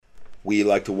We'd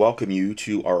like to welcome you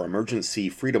to our emergency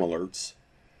freedom alerts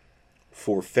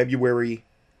for February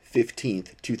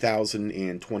 15th,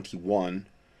 2021.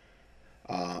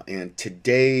 And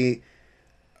today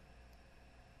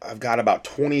I've got about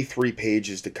 23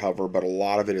 pages to cover, but a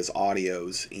lot of it is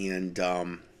audios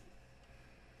and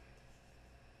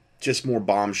just more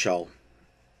bombshell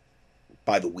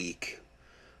by the week.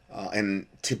 And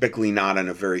typically not in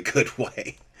a very good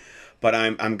way. But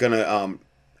I'm gonna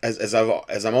as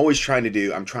I'm always trying to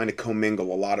do, I'm trying to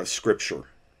commingle a lot of scripture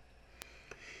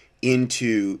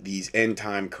into these end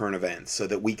time current events so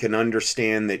that we can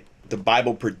understand that the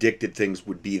Bible predicted things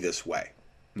would be this way,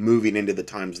 moving into the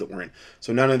times that we're in.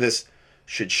 So none of this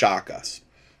should shock us.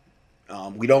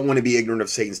 We don't want to be ignorant of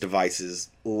Satan's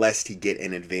devices lest he get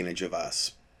an advantage of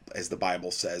us, as the Bible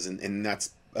says, and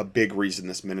that's a big reason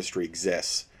this ministry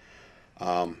exists.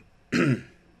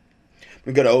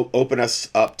 I'm going to open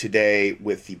us up today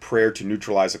with the prayer to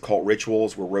neutralize occult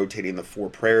rituals. We're rotating the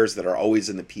 4 prayers that are always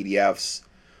in the PDFs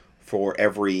for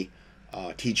every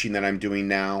teaching that I'm doing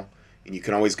now. And you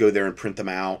can always go there and print them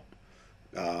out.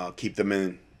 Keep them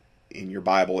in your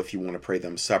Bible if you want to pray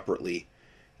them separately.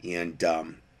 And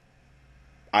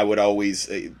I would always,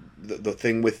 the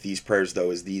thing with these prayers though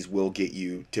is these will get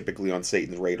you typically on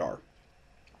Satan's radar,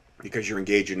 because you're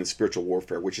engaging in spiritual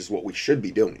warfare, which is what we should be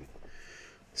doing.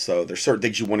 So there's certain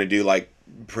things you want to do, like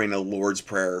praying a Lord's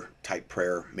Prayer type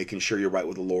prayer, making sure you're right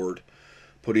with the Lord,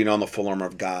 putting on the full armor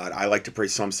of God. I like to pray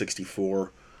Psalm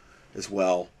 64 as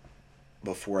well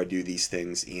before I do these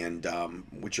things, and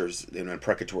which is an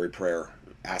imprecatory prayer,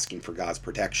 asking for God's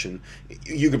protection.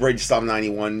 You could pray Psalm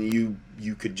 91.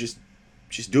 You could just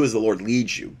do as the Lord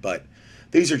leads you, but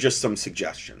these are just some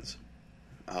suggestions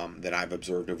that I've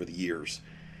observed over the years.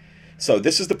 So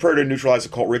this is the prayer to neutralize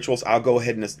occult rituals. I'll go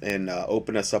ahead and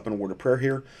open us up in a word of prayer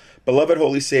here. Beloved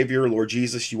Holy Savior, Lord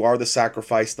Jesus, you are the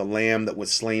sacrifice, the lamb that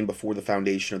was slain before the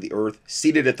foundation of the earth,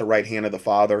 seated at the right hand of the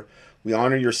Father. We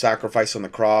honor your sacrifice on the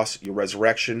cross, your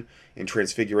resurrection and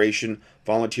transfiguration,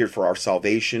 volunteered for our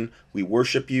salvation. We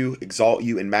worship you, exalt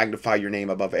you, and magnify your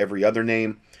name above every other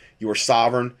name. You are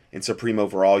sovereign and supreme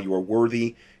over all. You are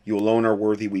worthy. You alone are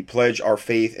worthy. We pledge our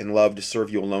faith and love to serve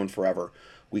you alone forever.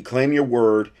 We claim your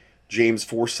word, James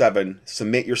 4:7,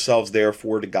 submit yourselves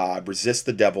therefore to God, resist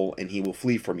the devil, and he will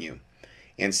flee from you.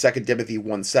 And 2 Timothy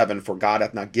 1:7, for God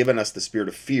hath not given us the spirit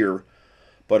of fear,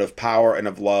 but of power and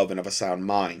of love and of a sound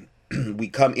mind. We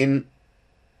come in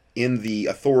the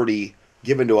authority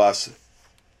given to us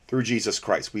through Jesus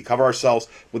Christ. We cover ourselves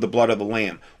with the blood of the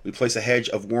Lamb. We place a hedge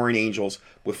of warring angels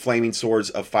with flaming swords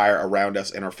of fire around us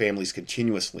and our families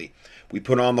continuously. We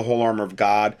put on the whole armor of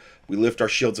God. We lift our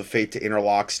shields of faith to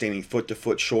interlock, standing foot to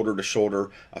foot, shoulder to shoulder,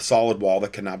 a solid wall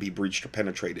that cannot be breached or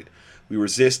penetrated. We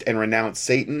resist and renounce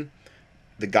Satan,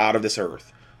 the god of this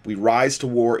earth. We rise to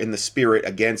war in the spirit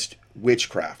against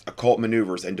witchcraft, occult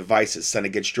maneuvers, and devices sent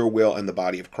against your will and the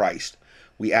body of Christ.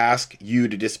 We ask you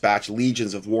to dispatch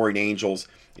legions of warring angels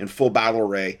in full battle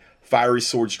array, fiery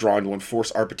swords drawn to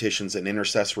enforce our petitions and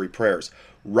intercessory prayers.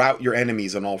 Rout your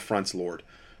enemies on all fronts, Lord.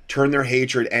 Turn their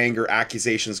hatred, anger,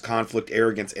 accusations, conflict,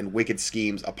 arrogance, and wicked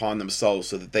schemes upon themselves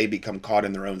so that they become caught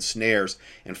in their own snares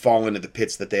and fall into the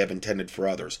pits that they have intended for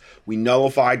others. We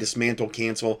nullify, dismantle,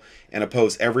 cancel, and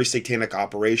oppose every satanic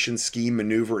operation, scheme,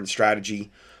 maneuver, and strategy.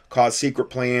 Cause secret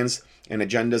plans and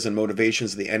agendas and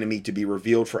motivations of the enemy to be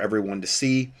revealed for everyone to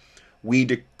see. We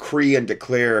decree and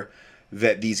declare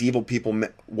that these evil people,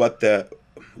 what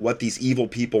these evil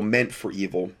people meant for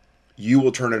evil, you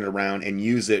will turn it around and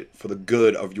use it for the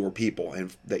good of your people,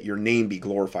 and that your name be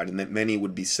glorified and that many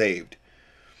would be saved.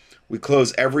 We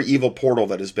close every evil portal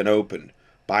that has been opened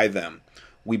by them.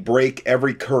 We break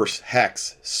every curse,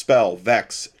 hex, spell,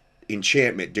 vex,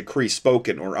 enchantment, decree,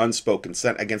 spoken or unspoken,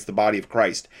 sent against the body of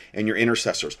Christ and your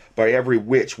intercessors, by every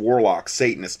witch, warlock,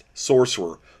 Satanist,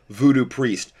 sorcerer, voodoo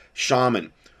priest,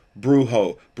 shaman,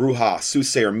 bruja,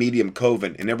 soothsayer, medium,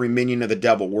 coven, and every minion of the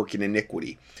devil working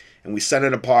iniquity. And we send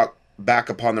it back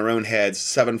upon their own heads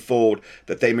sevenfold,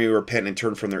 that they may repent and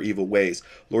turn from their evil ways.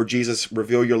 Lord Jesus,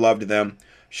 reveal your love to them.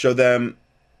 Show them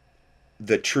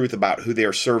the truth about who they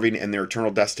are serving and their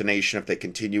eternal destination if they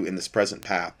continue in this present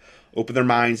path. Open their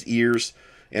minds, ears,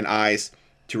 and eyes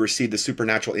to receive the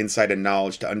supernatural insight and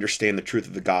knowledge to understand the truth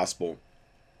of the gospel.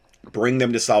 Bring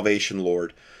them to salvation,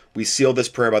 Lord. We seal this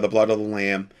prayer by the blood of the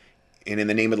Lamb, and in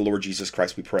the name of the Lord Jesus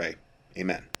Christ we pray.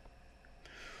 Amen.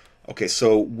 Okay,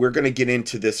 so we're going to get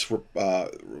into this. We're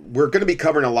going to be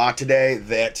covering a lot today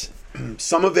that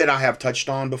some of it I have touched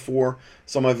on before.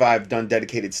 Some of it I've done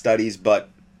dedicated studies, but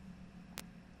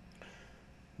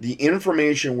the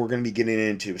information we're going to be getting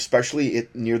into, especially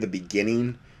near the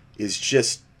beginning, is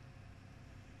just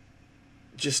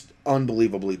just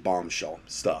unbelievably bombshell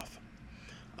stuff.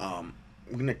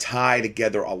 We're going to tie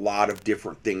together a lot of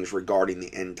different things regarding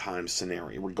the end time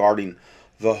scenario, regarding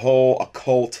the whole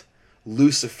occult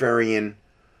Luciferian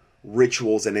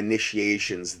rituals and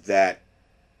initiations that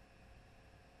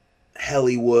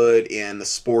Hollywood and the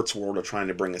sports world are trying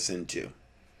to bring us into.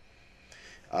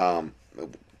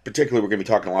 Particularly, we're going to be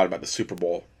talking a lot about the Super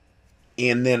Bowl.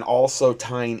 And then also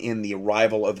tying in the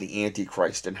arrival of the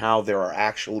Antichrist and how there are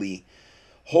actually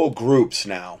whole groups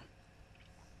now,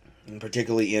 and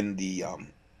particularly in the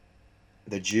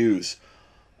Jews,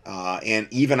 and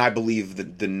even I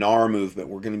believe the NAR movement,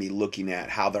 we're going to be looking at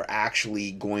how they're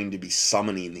actually going to be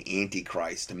summoning the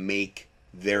Antichrist to make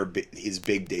his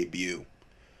big debut.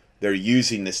 They're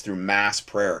using this through mass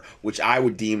prayer, which I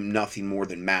would deem nothing more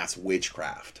than mass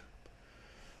witchcraft.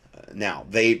 Now,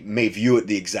 they may view it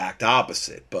the exact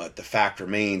opposite, but the fact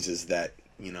remains is that,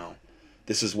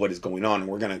 this is what is going on. And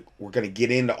we're gonna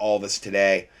get into all this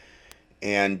today,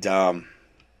 and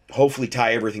hopefully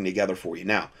tie everything together for you.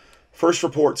 Now, first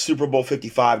report, Super Bowl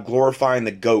 55, glorifying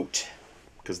the GOAT,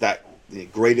 because the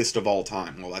greatest of all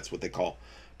time. Well, that's what they call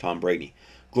Tom Brady.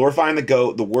 Glorifying the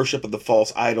GOAT, the worship of the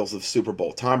false idols of Super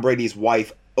Bowl. Tom Brady's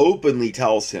wife openly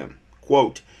tells him,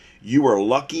 quote, "You are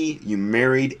lucky you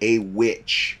married a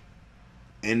witch."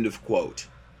 End of quote.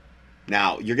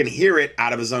 Now, you're going to hear it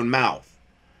out of his own mouth,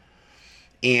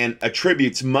 and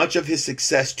attributes much of his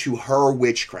success to her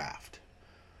witchcraft.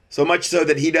 So much so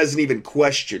that he doesn't even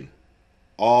question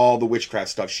all the witchcraft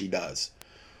stuff she does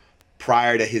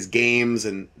prior to his games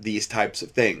and these types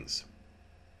of things.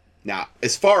 Now,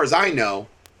 as far as I know,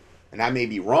 and I may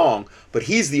be wrong, but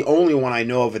he's the only one I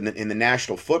know of in the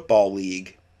National Football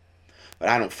League, but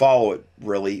I don't follow it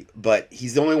really, but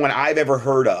he's the only one I've ever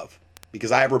heard of,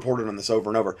 because I have reported on this over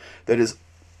and over, that is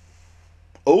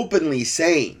openly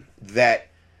saying that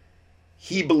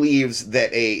he believes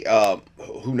that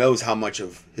who knows how much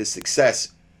of his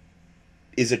success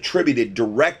is attributed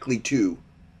directly to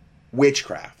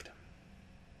witchcraft.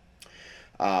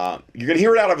 You're going to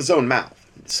hear it out of his own mouth.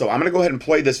 So I'm going to go ahead and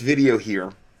play this video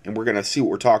here, and we're going to see what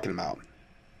we're talking about.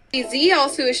 Jay-Z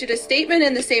also issued a statement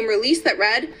in the same release that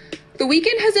read, "The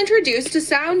Weeknd has introduced a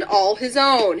sound all his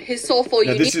own. His soulful,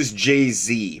 unique..." Now, this is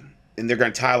Jay-Z, and they're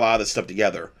going to tie a lot of this stuff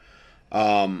together.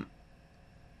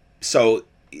 So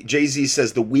Jay-Z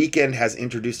says, "The Weeknd has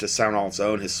introduced a sound all its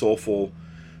own. His soulful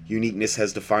uniqueness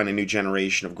has defined a new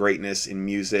generation of greatness in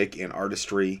music and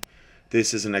artistry.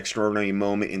 This is an extraordinary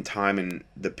moment in time, and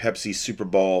the Pepsi Super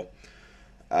Bowl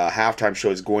halftime show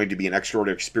is going to be an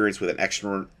extraordinary experience with an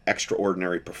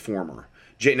extraordinary performer."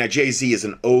 Now, Jay-Z is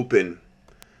an open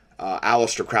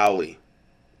Aleister Crowley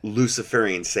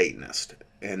Luciferian Satanist,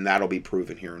 and that'll be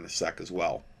proven here in a sec as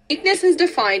well. "Uniqueness has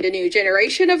defined a new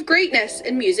generation of greatness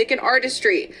in music and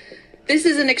artistry. This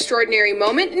is an extraordinary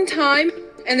moment in time,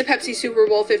 and the Pepsi Super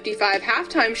Bowl 55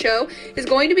 halftime show is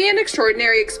going to be an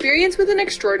extraordinary experience with an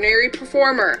extraordinary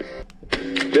performer."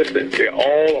 Listen, they're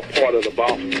all a part of the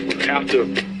boss.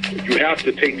 You have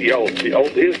to take the oath. The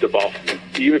oath is the boss,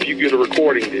 even if you get a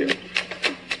recording deal.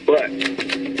 But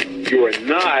you are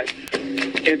not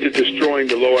into destroying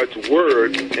the Lord's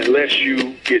word unless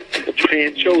you get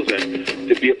chosen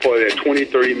to be a part of that $20,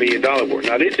 $30 million board.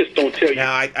 Now, they just don't tell you.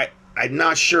 Now, I'm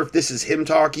not sure if this is him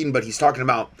talking, but he's talking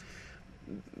about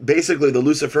basically the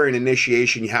Luciferian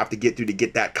initiation you have to get through to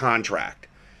get that contract.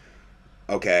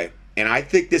 Okay, and I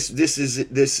think this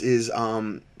is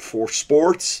for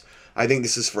sports. I think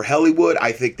this is for Hollywood.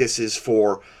 I think this is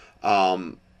for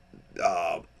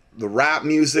the rap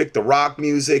music, the rock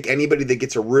music, anybody that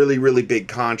gets a really, really big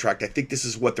contract. I think this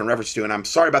is what they're in reference to. And I'm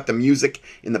sorry about the music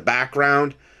in the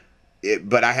background,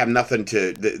 but I have nothing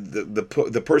to.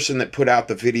 The person that put out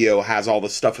the video has all the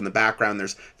stuff in the background.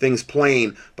 There's things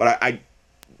playing, but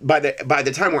by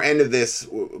the time we're end of this,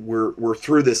 we're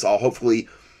through this all. Hopefully,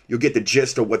 you'll get the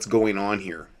gist of what's going on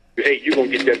here. Hey, you're going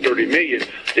to get that $30 million.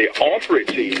 They offer it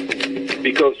to you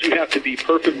because you have to be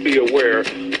perfectly aware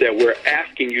that we're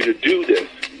asking you to do this.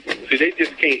 See, they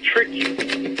just can't trick you.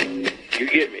 You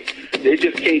get me? They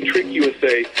just can't trick you and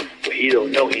say, well, he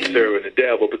don't know he's serving the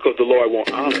devil, because the Lord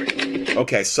won't honor him.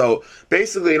 Okay, so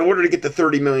basically, in order to get the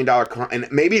 $30 million,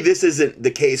 and maybe this isn't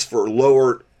the case for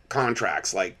lower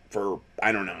contracts, like for,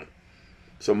 I don't know,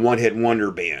 some one-hit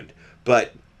wonder band,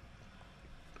 but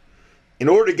in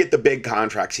order to get the big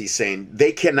contracts, he's saying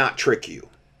they cannot trick you.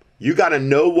 You got to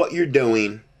know what you're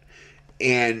doing,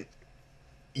 and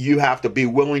you have to be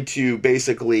willing to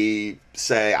basically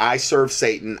say, I serve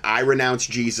Satan, I renounce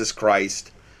Jesus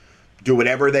Christ, do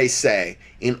whatever they say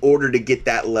in order to get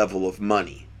that level of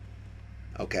money.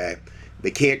 Okay?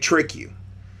 They can't trick you.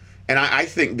 And I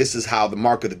think this is how the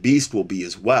mark of the beast will be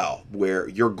as well, where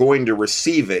you're going to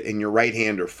receive it in your right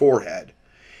hand or forehead,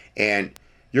 and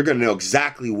you're going to know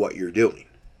exactly what you're doing.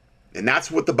 And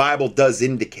that's what the Bible does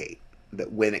indicate,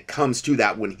 that when it comes to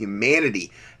that, when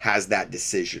humanity has that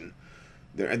decision,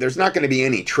 there's not going to be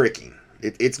any tricking.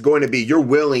 It's going to be, you're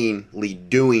willingly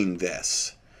doing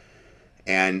this.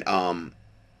 And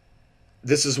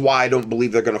this is why I don't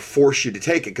believe they're going to force you to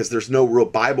take it, because there's no real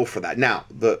Bible for that. Now,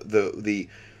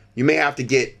 you may have to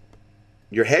get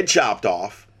your head chopped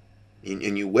off,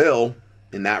 and you will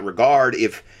in that regard,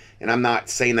 and I'm not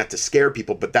saying that to scare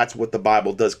people, but that's what the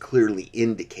Bible does clearly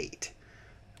indicate.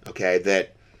 Okay,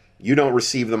 that you don't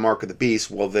receive the mark of the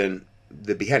beast, well then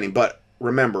the beheading. But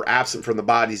remember, absent from the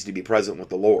body is to be present with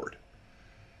the Lord.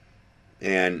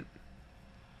 And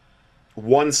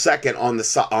 1 second on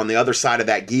the other side of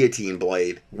that guillotine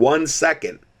blade, 1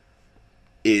 second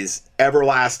is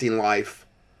everlasting life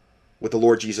with the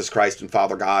Lord Jesus Christ and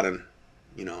Father God and,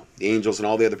 the angels and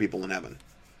all the other people in heaven.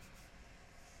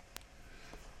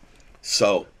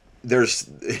 So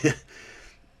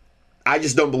I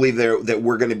just don't believe that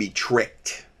we're going to be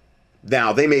tricked.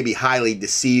 Now, they may be highly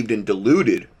deceived and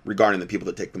deluded regarding the people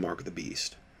that take the mark of the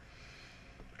beast.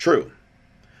 True.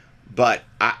 But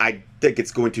I think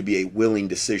it's going to be a willing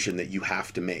decision that you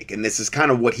have to make. And this is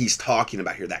kind of what he's talking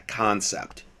about here, that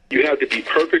concept. You have to be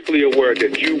perfectly aware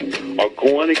that you are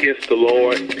going against the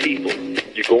Lord's people.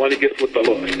 You're going against what the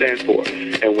Lord stands for.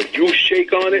 And when you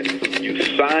shake on it, you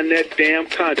sign that damn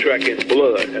contract in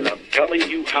blood. And I'm telling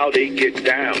you how they get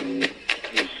down.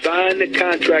 You sign the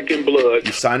contract in blood.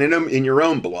 You sign them in your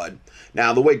own blood.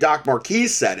 Now, the way Doc Marquis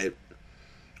said it,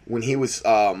 when he was,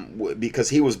 because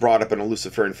he was brought up in a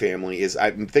Luciferian family, is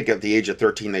I think at the age of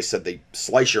 13, they said they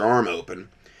slice your arm open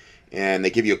and they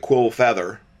give you a quill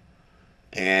feather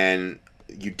and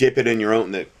you dip it in your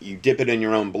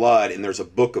own blood, and there's a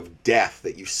book of death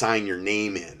that you sign your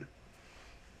name in.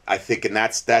 I think, and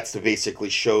that's to basically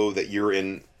show that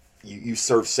you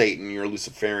serve Satan, you're a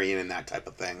Luciferian and that type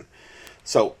of thing.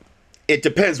 So it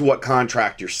depends what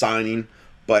contract you're signing,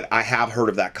 but I have heard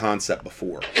of that concept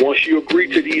before. Once you agree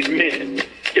to these men,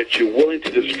 that you're willing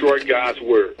to destroy God's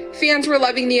word. Fans were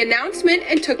loving the announcement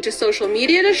and took to social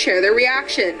media to share their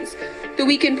reactions. The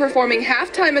Weeknd performing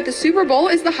halftime at the Super Bowl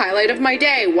is the highlight of my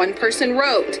day, one person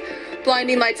wrote.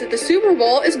 Blinding lights at the Super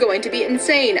Bowl is going to be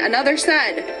insane, another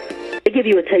said. They give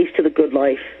you a taste of the good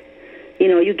life.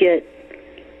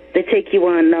 They take you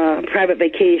on private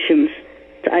vacations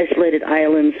to isolated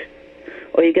islands,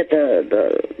 or you get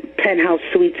the penthouse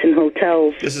suites in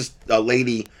hotels. This is a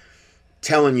lady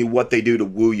telling you what they do to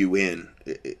woo you in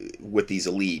with these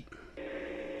elite.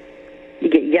 You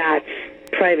get yachts,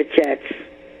 private jets,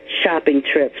 shopping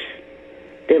trips.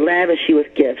 They lavish you with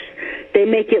gifts. They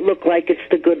make it look like it's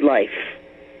the good life.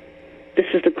 This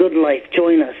is the good life.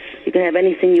 Join us. You can have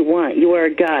anything you want. You are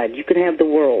a god. You can have the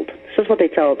world. This is what they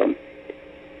tell them.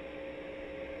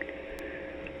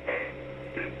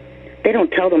 They don't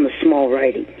tell them the small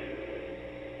writing.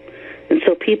 And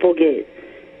so people get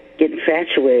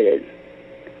infatuated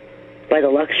by the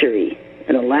luxury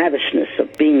and the lavishness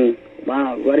of being,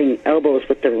 running elbows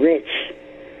with the rich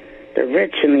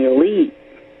and the elite.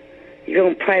 Your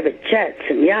own private jets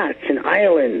and yachts and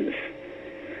islands.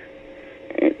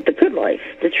 And the good life.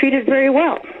 They're treated very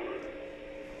well.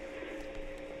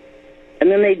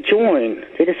 And then they join.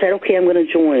 They decide, okay, I'm going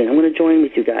to join. I'm going to join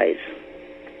with you guys.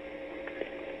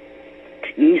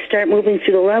 And you start moving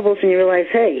through the levels and you realize,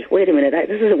 hey, wait a minute,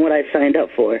 this isn't what I signed up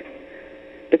for.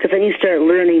 Because then you start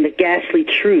learning the ghastly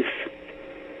truth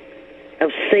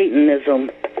of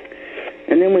Satanism.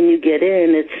 And then when you get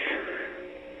in, it's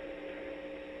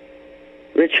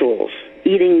rituals,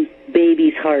 eating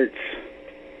babies' hearts,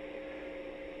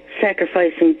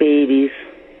 sacrificing babies,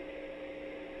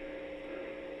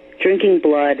 drinking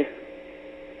blood,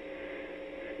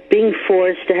 being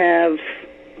forced to have,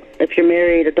 if you're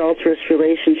married, adulterous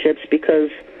relationships, because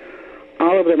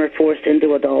all of them are forced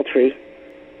into adultery.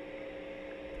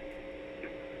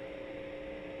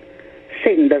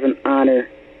 Satan doesn't honor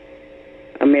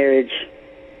a marriage.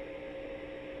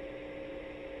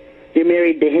 You're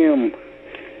married to him.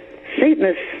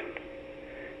 Satanists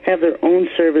have their own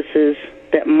services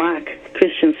that mock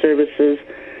Christian services.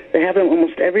 They have them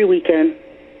almost every weekend.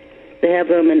 They have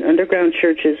them in underground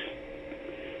churches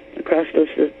across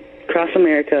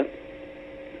America.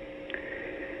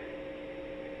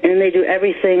 And they do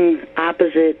everything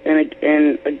opposite and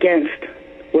against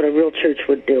what a real church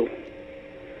would do.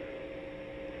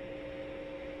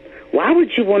 Why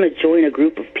would you want to join a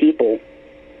group of people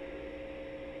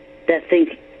that think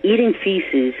eating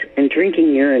feces and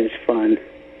drinking urine is fun?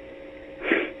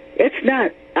 It's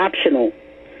not optional.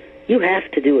 You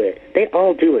have to do it. They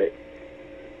all do it.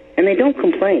 And they don't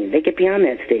complain. They get beyond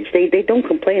that stage. They don't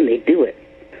complain. They do it.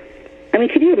 I mean,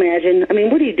 can you imagine? I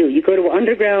mean, what do? You go to an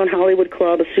underground Hollywood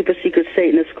club, a super secret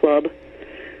Satanist club.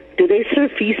 Do they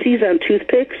serve feces on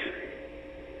toothpicks?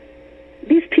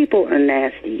 These people are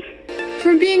nasty.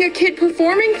 From being a kid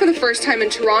performing for the first time in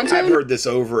Toronto... I've heard this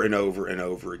over and over and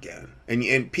over again.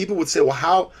 And people would say, well,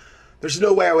 how... There's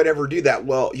no way I would ever do that.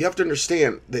 Well, you have to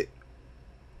understand that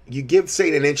you give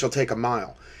Satan an inch, he'll take a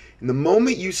mile. And the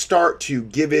moment you start to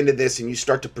give into this and you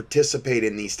start to participate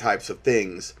in these types of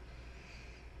things,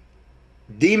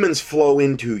 demons flow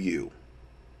into you.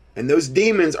 And those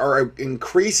demons are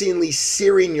increasingly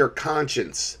searing your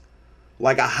conscience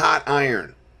like a hot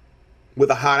iron. With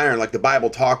a hot iron, like the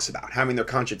Bible talks about, having their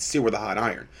conscience seared with a hot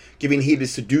iron, giving heed to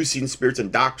seducing spirits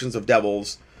and doctrines of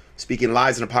devils, speaking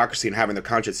lies and hypocrisy, and having their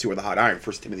conscience seared with a hot iron.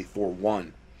 1 Timothy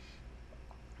 4:1.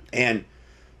 And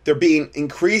they're being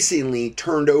increasingly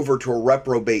turned over to a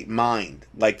reprobate mind,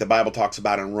 like the Bible talks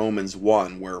about in Romans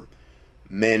 1, where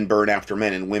men burn after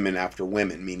men and women after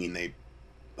women, meaning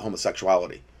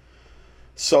homosexuality.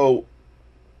 So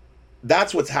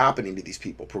that's what's happening to these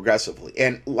people progressively.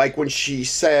 And like when she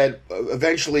said,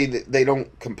 eventually they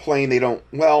don't complain, they're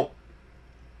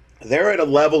at a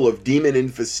level of demon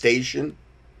infestation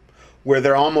where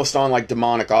they're almost on like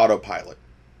demonic autopilot.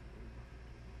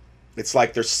 It's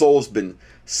like their soul's been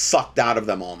sucked out of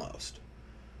them almost.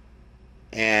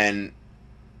 And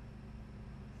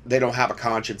they don't have a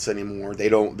conscience anymore. They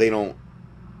don't.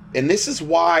 And this is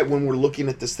why when we're looking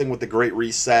at this thing with the Great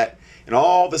Reset and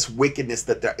all this wickedness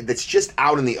that's just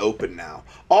out in the open now,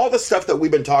 all the stuff that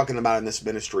we've been talking about in this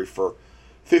ministry for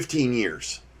 15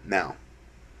 years now,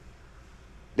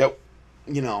 that,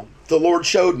 the Lord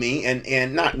showed me,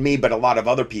 and not me, but a lot of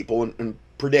other people, and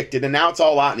predicted, and now it's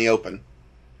all out in the open,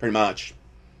 pretty much,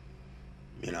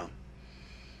 And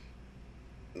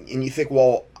you think,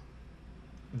 well,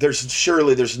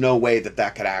 there's no way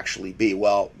that could actually be.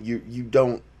 Well,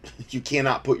 you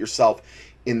cannot put yourself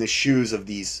in the shoes of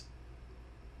these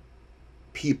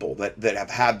people that have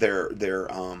had their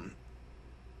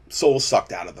souls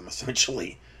sucked out of them,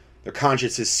 essentially. Their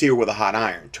conscience is seared with a hot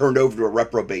iron, turned over to a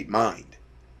reprobate mind.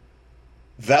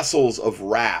 Vessels of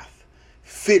wrath,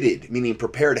 fitted, meaning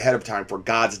prepared ahead of time for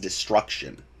God's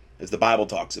destruction, as the Bible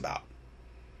talks about.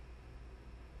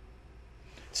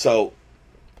 So,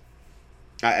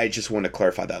 I just want to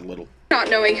clarify that a little. Not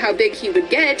knowing how big he would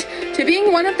get, to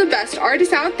being one of the best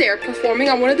artists out there performing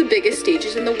on one of the biggest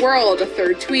stages in the world, a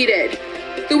third tweeted.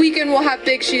 The weekend will have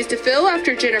big shoes to fill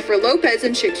after Jennifer Lopez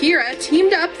and Shakira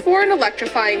teamed up for an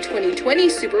electrifying 2020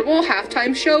 Super Bowl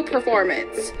halftime show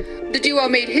performance. The duo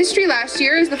made history last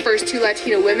year as the first two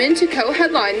Latino women to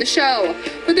co-headline the show,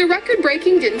 but their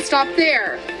record-breaking didn't stop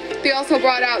there. They also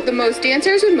brought out the most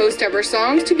dancers and most ever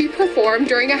songs to be performed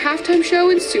during a halftime show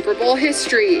in Super Bowl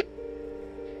history.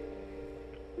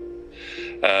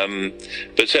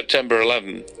 But September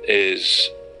 11 is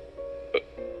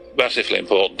massively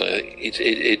important.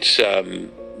 It's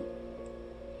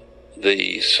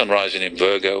the sun rising in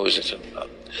Virgo, is it?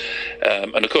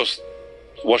 And of course,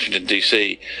 Washington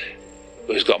D.C.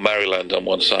 has got Maryland on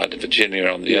one side and Virginia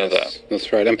on the other.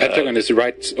 That's right. And Pentagon is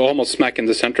right, almost smack in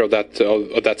the center of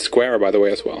that square, by the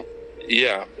way, as well.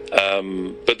 Yeah,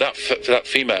 but that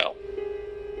female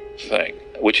thing,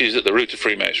 which is at the root of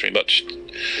Freemasonry, much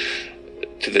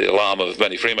to the alarm of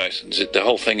many Freemasons, the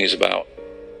whole thing is about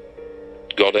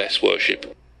goddess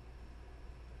worship.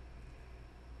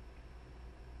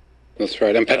 That's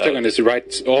right. And Pentagon is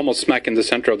right, almost smack in the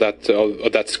center of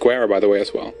that square, by the way,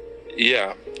 as well.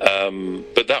 Yeah,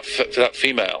 but that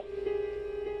female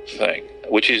thing,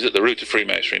 which is at the root of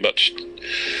Freemasonry, much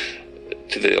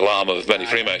to the alarm of many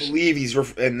Freemasons. I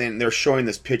believe and then they're showing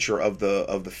this picture of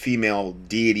the female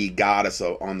deity goddess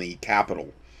on the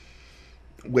Capitol,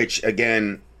 which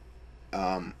again,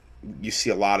 you see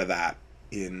a lot of that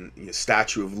in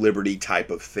Statue of Liberty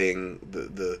type of thing.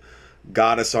 The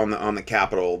goddess on the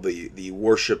Capitol, the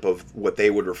worship of what they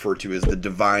would refer to as the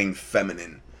divine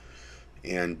feminine.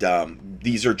 And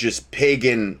these are just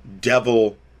pagan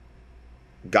devil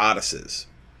goddesses.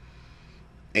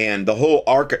 And the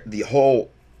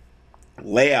whole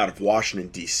layout of Washington,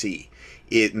 D.C.,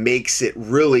 it makes it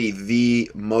really the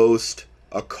most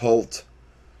occult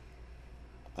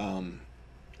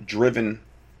driven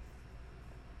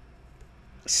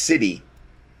city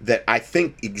that I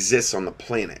think exists on the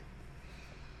planet.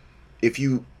 If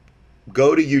you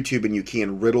go to YouTube and you key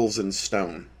in Riddles and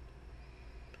Stone,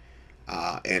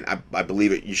 and I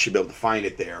believe you should be able to find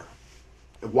it there.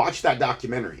 Watch that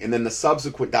documentary, and then the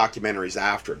subsequent documentaries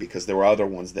after it, because there were other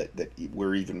ones that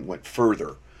even went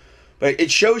further. But it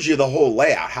shows you the whole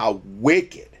layout, how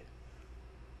wicked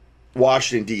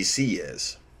Washington, D.C.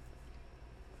 is.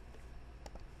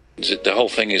 The whole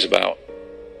thing is about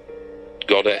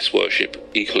goddess worship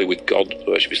equally with God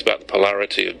worship. It's about the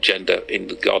polarity of gender in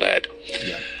the Godhead.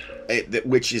 Yeah.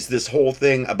 Which is this whole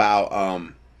thing about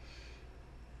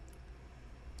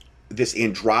this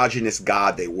androgynous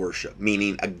God they worship,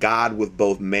 meaning a God with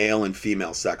both male and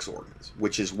female sex organs,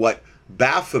 which is what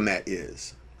Baphomet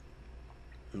is.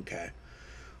 Okay.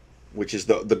 Which is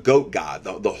the goat god,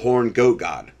 the horned goat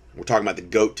god. We're talking about the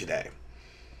goat today.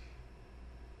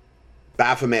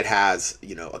 Baphomet has,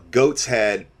 a goat's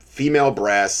head, female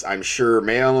breasts, I'm sure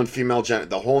male and female gender,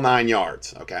 the whole 9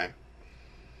 yards, okay?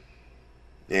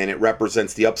 And it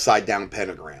represents the upside down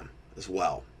pentagram as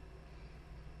well.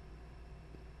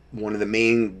 One of the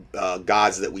main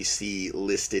gods that we see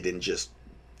listed in just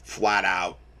flat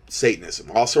out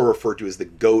Satanism, also referred to as the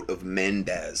goat of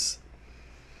Mendes.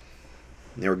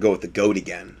 There we go with the goat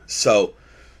again. So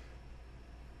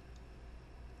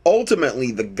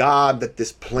ultimately, the God that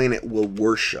this planet will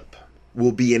worship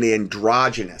will be an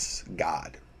androgynous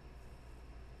God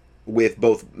with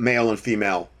both male and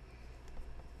female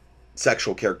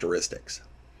sexual characteristics.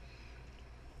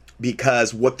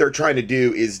 Because what they're trying to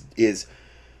do is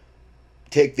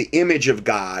take the image of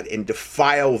God and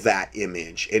defile that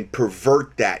image and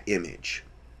pervert that image.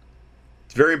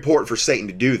 It's very important for Satan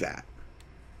to do that.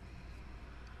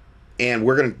 And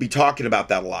we're going to be talking about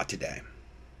that a lot today.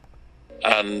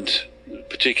 And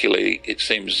particularly, it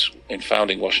seems, in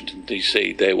founding Washington,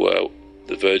 D.C., they were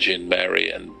the Virgin Mary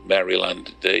and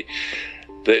Maryland. They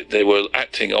were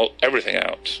acting everything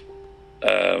out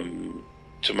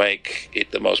to make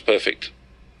it the most perfect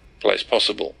place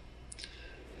possible.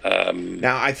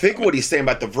 Now, I think what he's saying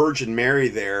about the Virgin Mary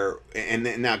there, and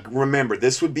now remember,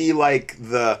 this would be like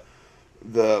the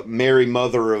Mary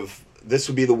Mother of, this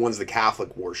would be the ones the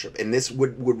Catholic worship, and this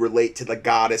would relate to the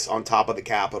goddess on top of the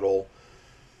Capitol,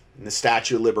 and the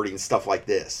Statue of Liberty and stuff like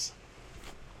this.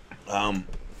 They're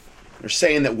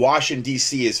saying that Washington,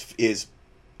 D.C. is,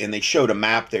 and they showed a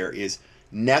map there, is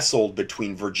nestled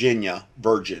between Virginia,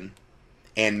 Virgin,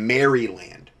 and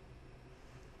Maryland.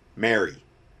 Mary.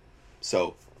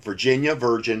 So, Virginia,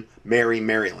 Virgin, Mary,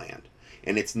 Maryland.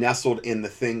 And it's nestled in the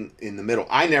thing in the middle.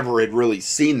 I never had really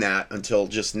seen that until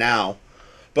just now.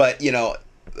 But,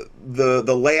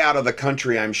 the layout of the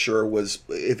country, I'm sure, was,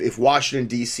 if Washington,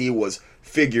 D.C. was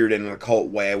figured in an occult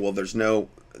way, well,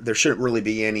 there shouldn't really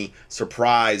be any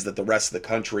surprise that the rest of the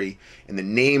country and the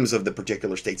names of the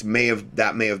particular states may have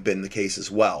been the case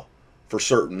as well for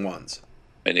certain ones.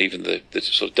 And even the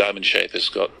sort of diamond shape has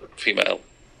got female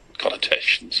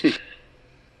connotations.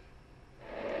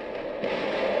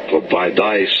 For by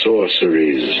thy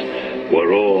sorceries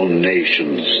were all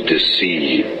nations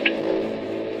deceived,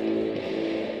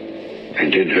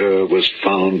 and in her was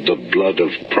found the blood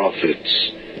of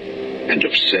prophets and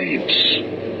of saints,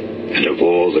 and of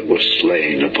all that were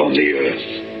slain upon the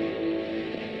earth.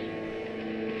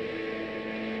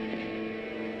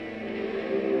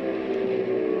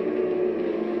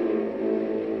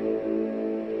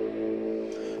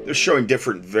 They're showing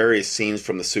various scenes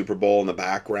from the Super Bowl in the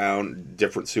background,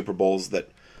 different Super Bowls that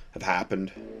have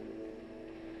happened.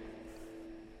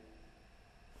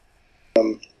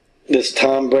 This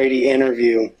Tom Brady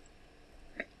interview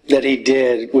that he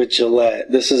did with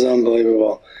Gillette, this is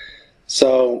unbelievable.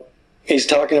 So he's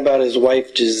talking about his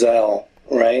wife Giselle,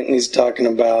 right? And he's talking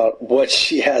about what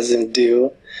she has him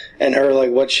do and her,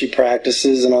 like, what she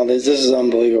practices and all this. This is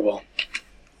unbelievable.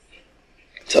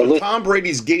 So Tom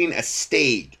Brady's getting a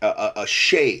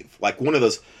shave, like one of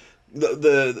those,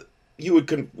 you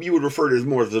would refer to it as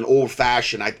more as an old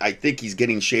fashioned. I think he's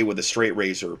getting shaved with a straight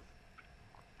razor,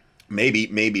 maybe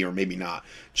or maybe not,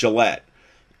 Gillette,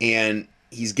 and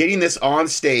he's getting this on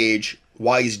stage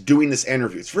while he's doing this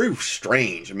interview. It's very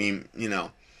strange. I mean,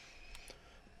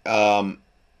 and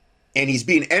he's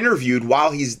being interviewed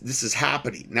while this is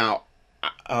happening. Now,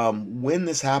 when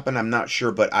this happened, I'm not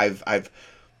sure, but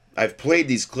I've played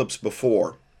these clips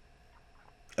before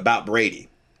about Brady,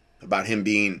 about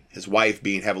his wife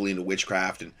being heavily into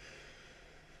witchcraft and,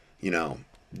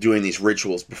 doing these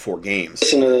rituals before games.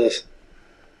 Listen to this.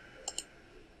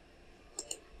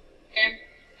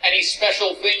 Any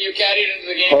special thing you carried into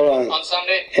the game Hold on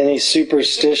Sunday? Any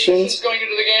superstitions? Going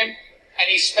into the game?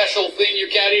 Any special thing you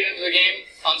carried into the game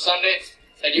on Sunday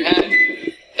that you had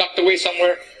tucked away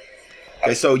somewhere?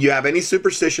 Okay, so you have any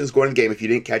superstitions going in the game, if you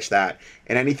didn't catch that,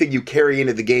 and anything you carry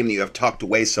into the game that you have tucked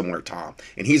away somewhere, Tom.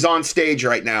 And he's on stage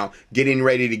right now getting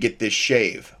ready to get this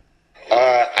shave.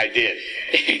 I did.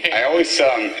 I always,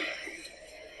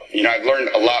 I've learned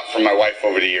a lot from my wife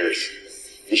over the years.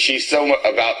 She's so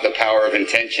about the power of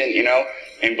intention, you know,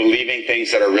 and believing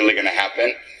things that are really going to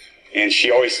happen. And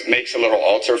she always makes a little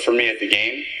altar for me at the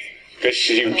game.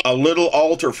 A little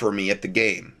altar for me at the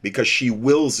game because she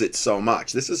wills it so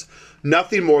much. This is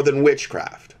nothing more than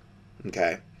witchcraft.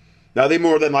 Okay? Nothing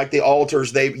more than like the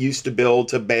altars they used to build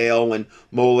to Baal and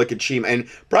Moloch and Shema. And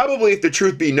probably, if the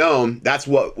truth be known, that's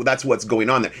what's going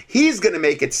on there. He's going to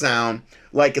make it sound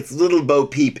like it's little Bo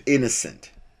Peep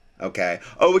innocent. Okay?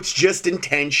 Oh, it's just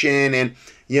intention and,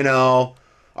 you know,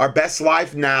 our best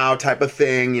life now type of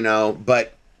thing, you know.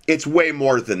 But it's way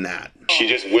more than that. She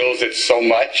just wills it so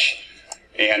much.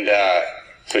 And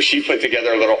so she put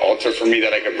together a little altar for me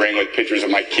that I could bring with pictures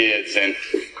of my kids. And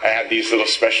I have these little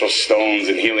special stones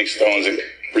and healing stones and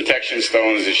protection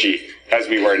stones. And she has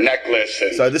me wear a necklace.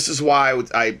 And so this is why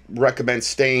I recommend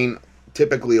staying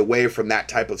typically away from that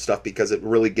type of stuff, because it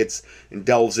really gets and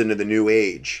delves into the new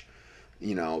age.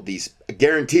 You know,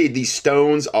 guaranteed these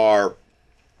stones are,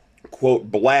 quote,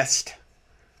 blessed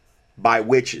by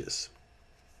witches.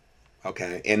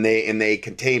 Okay, and they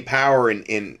contain power and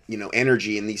you know,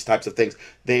 energy and these types of things.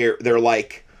 They're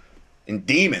like in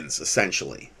demons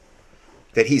essentially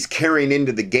that he's carrying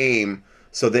into the game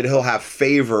so that he'll have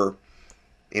favor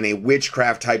in a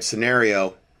witchcraft type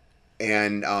scenario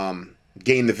and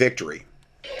gain the victory.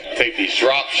 Take these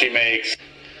drops she makes.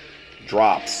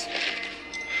 Drops.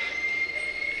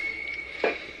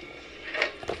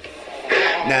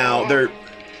 Now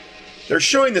they're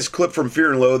showing this clip from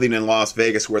Fear and Loathing in Las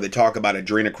Vegas where they talk about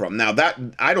adrenochrome. Now that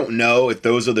I don't know if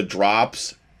those are the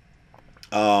drops,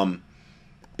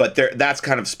 but that's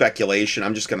kind of speculation.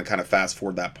 I'm just going to kind of fast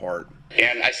forward that part.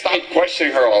 And I stopped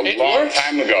questioning her a long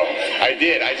time ago. I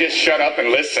did. I just shut up and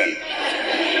listened.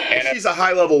 And she's a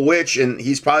high-level witch, and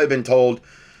he's probably been told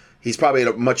he's probably at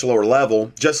a much lower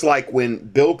level. Just like when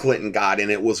Bill Clinton got in,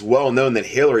 it was well known that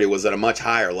Hillary was at a much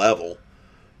higher level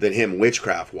than him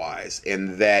witchcraft-wise,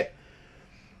 and that,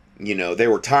 you know, there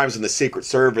were times when the Secret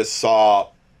Service saw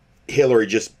Hillary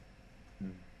just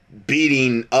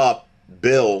beating up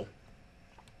Bill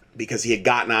because he had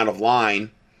gotten out of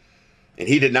line, and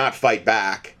he did not fight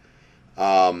back.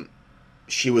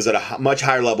 She was at a much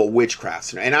higher level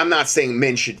witchcraft. And I'm not saying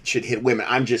men should hit women.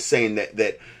 I'm just saying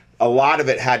that a lot of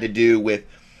it had to do with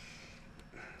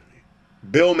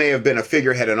Bill may have been a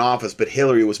figurehead in office, but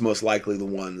Hillary was most likely the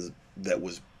one that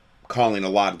was calling a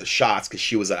lot of the shots because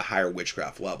she was at a higher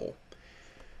witchcraft level.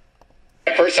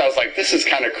 At first I was like, this is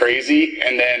kind of crazy.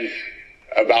 And then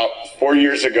about 4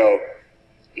 years ago,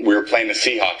 we were playing the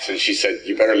Seahawks, and she said,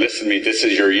 you better listen to me. This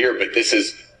is your year, but this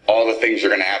is all the things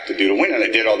you're going to have to do to win. And I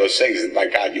did all those things, and by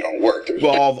God, you don't work.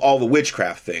 Well, all the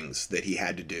witchcraft things that he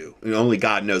had to do. And only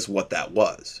God knows what that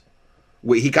was.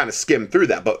 He kind of skimmed through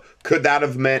that, but could that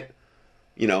have meant,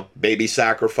 you know, baby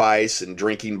sacrifice and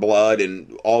drinking blood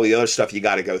and all the other stuff you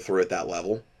got to go through at that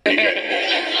level? And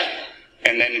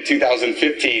then in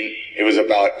 2015, it was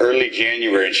about early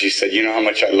January, and she said, you know how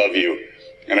much I love you?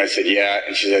 And I said, yeah.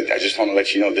 And she said, I just want to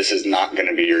let you know this is not going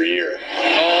to be your year.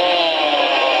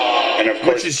 And of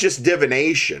course, which is just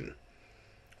divination,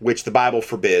 which the Bible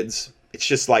forbids. It's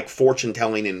just like fortune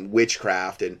telling and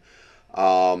witchcraft. And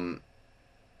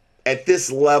at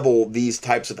this level, these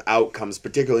types of outcomes,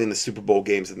 particularly in the Super Bowl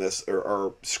games, in this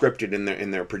are scripted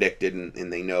and they're predicted,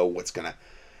 and they know what's going to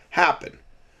happen.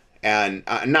 And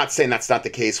I'm not saying that's not the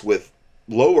case with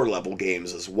lower level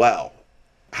games as well.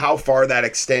 How far that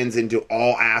extends into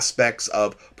all aspects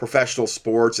of professional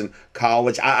sports and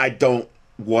college, I don't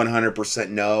 100%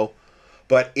 know,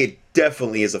 but it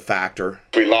definitely is a factor.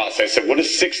 We lost. I said, what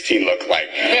does 16 look like?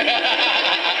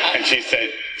 And she said,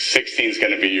 16 is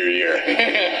going to be your year.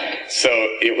 So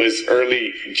it was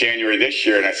early January this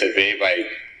year, and I said, babe,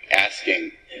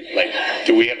 asking, like,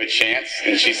 do we have a chance?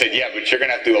 And she said, yeah, but you're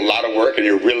going to have to do a lot of work, and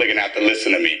you're really going to have to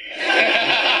listen to me.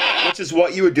 Which is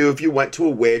what you would do if you went to a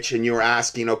witch and you were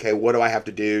asking, okay, what do I have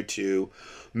to do to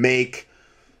make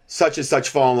such and such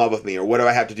fall in love with me? Or what do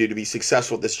I have to do to be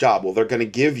successful at this job? Well, they're going to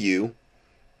give you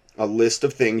a list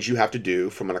of things you have to do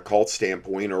from an occult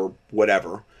standpoint or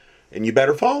whatever, and you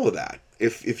better follow that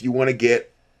if you want to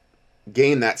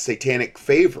gain that satanic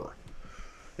favor.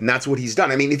 And that's what he's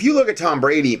done. I mean, if you look at Tom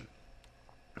Brady,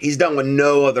 he's done what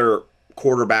no other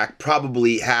quarterback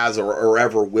probably has or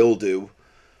ever will do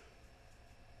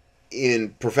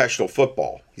in professional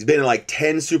football. He's been in like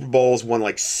 10 Super Bowls, won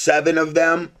like 7 of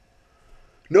them.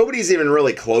 Nobody's even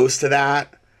really close to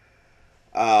that.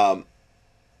 And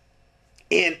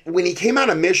when he came out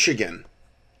of Michigan,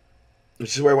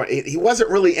 which is where he went, he wasn't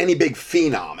really any big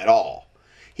phenom at all.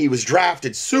 He was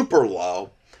drafted super low.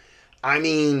 I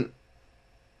mean,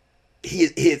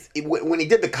 when he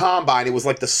did the combine, it was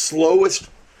like the slowest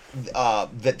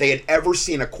that they had ever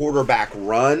seen a quarterback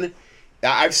run.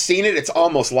 I've seen it. It's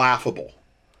almost laughable.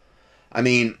 I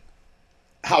mean,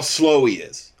 how slow he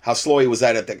is. How slow he was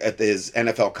at his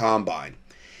NFL combine.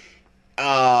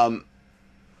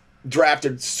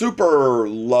 Drafted super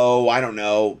low. I don't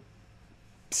know,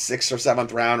 6th or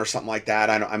 7th round or something like that.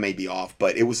 I may be off,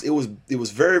 but it was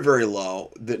very, very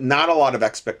low. Not a lot of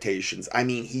expectations. I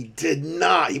mean, he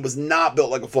was not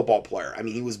built like a football player. I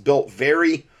mean, he was built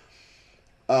very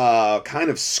kind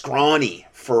of scrawny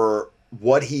for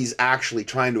what he's actually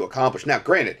trying to accomplish. Now,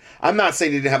 granted, I'm not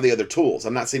saying he didn't have the other tools.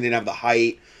 I'm not saying he didn't have the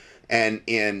height and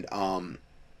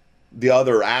the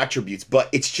other attributes, but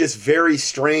it's just very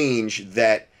strange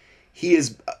that he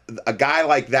is a guy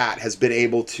like that has been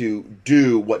able to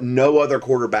do what no other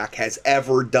quarterback has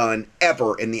ever done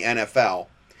ever in the NFL.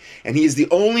 And he is the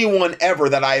only one ever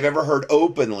that I've ever heard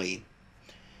openly.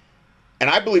 And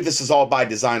I believe this is all by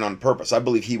design on purpose. I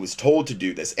believe he was told to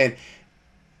do this. And,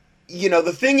 you know,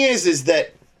 the thing is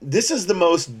that this is the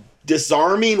most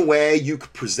disarming way you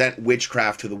could present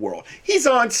witchcraft to the world. He's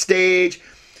on stage.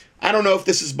 I don't know if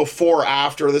this is before or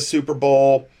after the Super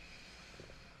Bowl.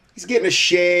 He's getting a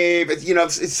shave. You know,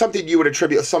 it's something you would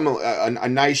attribute a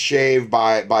nice shave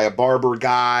by a barber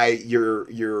guy.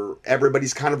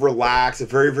 Everybody's kind of relaxed, a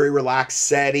very, very relaxed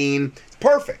setting. It's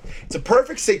perfect. It's a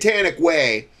perfect satanic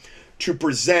way to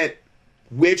present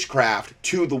witchcraft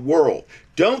to the world.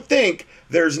 Don't think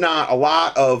there's not a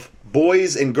lot of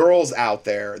boys and girls out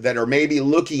there that are maybe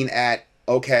looking at,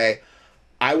 okay,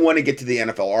 I want to get to the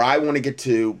NFL or I want to get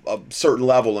to a certain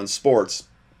level in sports,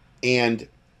 and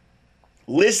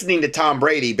listening to Tom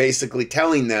Brady basically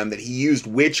telling them that he used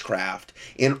witchcraft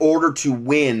in order to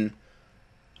win,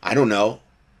 I don't know,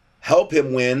 help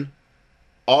him win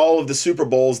all of the Super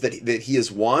Bowls that he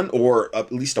has won, or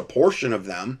at least a portion of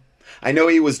them. I know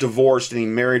he was divorced and he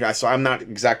married, so I'm not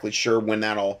exactly sure when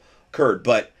that all occurred,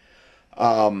 but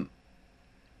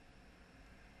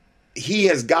he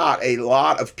has got a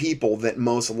lot of people that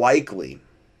most likely,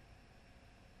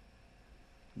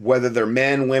 whether they're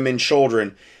men, women,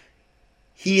 children,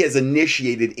 he has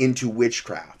initiated into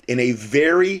witchcraft in a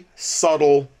very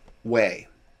subtle way.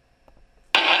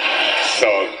 So,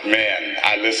 man,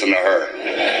 I listened to her.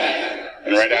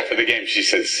 And right after the game, she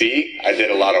said, see, I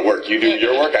did a lot of work. You do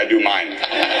your work, I do mine.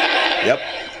 Yep.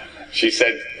 She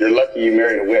said, you're lucky you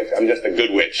married a witch. I'm just a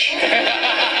good witch.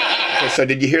 So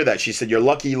did you hear that? She said, you're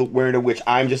lucky you married a witch.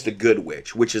 I'm just a good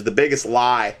witch, which is the biggest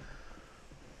lie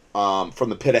from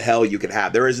the pit of hell you could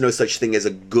have. There is no such thing as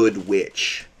a good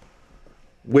witch.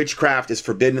 Witchcraft is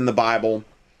forbidden in the Bible.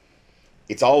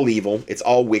 It's all evil. It's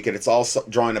all wicked. It's all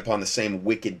drawing upon the same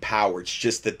wicked power. It's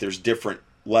just that there's different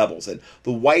levels. And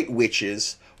the white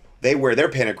witches, they wear their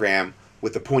pentagram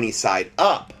with the pointy side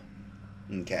up.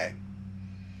 Okay.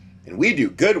 And we do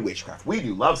good witchcraft. We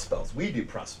do love spells. We do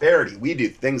prosperity. We do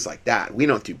things like that. We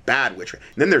don't do bad witchcraft.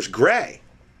 And then there's gray.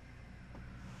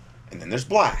 And then there's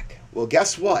black. Well,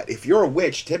 guess what? If you're a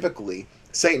witch, typically,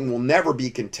 Satan will never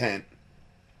be content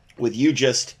with you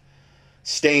just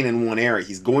staying in one area.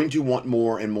 He's going to want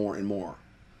more and more and more.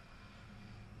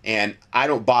 And I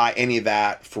don't buy any of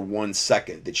that for 1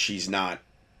 second, that she's not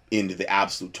into the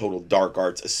absolute total dark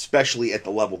arts, especially at the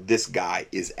level this guy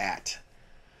is at.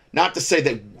 Not to say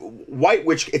that white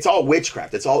witch, it's all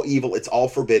witchcraft, it's all evil, it's all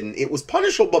forbidden. It was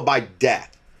punishable by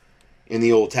death in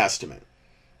the Old Testament.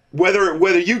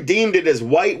 Whether you deemed it as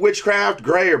white witchcraft,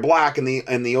 gray or black in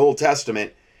the Old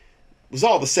Testament, it was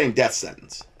all the same death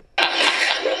sentence.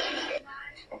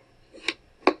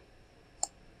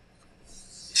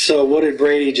 So what did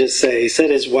Brady just say? He said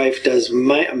his wife does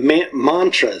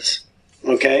mantras.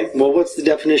 Okay, well, what's the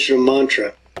definition of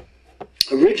mantra?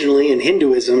 Originally, in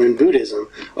Hinduism and Buddhism,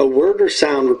 a word or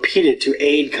sound repeated to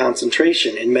aid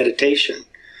concentration in meditation.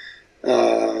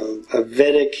 A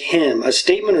Vedic hymn, a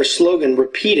statement or slogan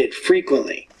repeated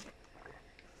frequently.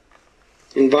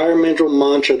 Environmental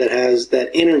mantra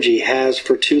that energy has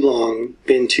for too long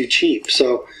been too cheap.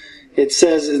 So it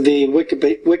says the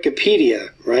Wikipedia,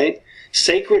 right?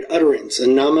 Sacred utterance, a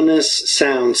nominous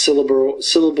sound,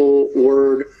 syllable,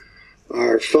 word,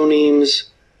 or phonemes.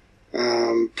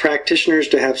 Practitioners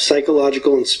to have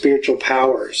psychological and spiritual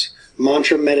powers.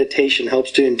 Mantra meditation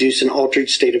helps to induce an altered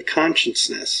state of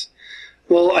consciousness.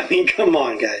 Well, I mean, come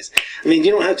on, guys. I mean,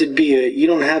 you don't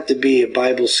have to be a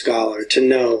Bible scholar to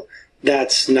know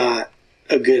that's not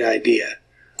a good idea.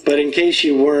 But in case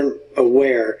you weren't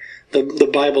aware, the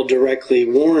Bible directly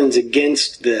warns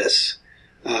against this.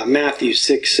 Matthew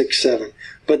 6:6-7.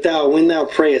 But thou, when thou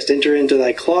prayest, enter into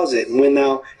thy closet, and when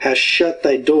thou hast shut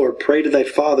thy door, pray to thy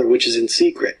Father which is in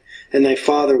secret, and thy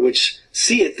Father which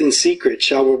seeth in secret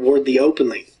shall reward thee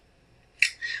openly.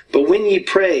 But when ye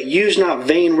pray, use not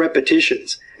vain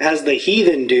repetitions, as the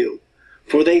heathen do,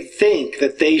 for they think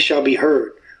that they shall be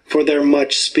heard for their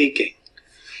much speaking.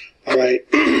 All right?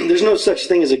 There's no such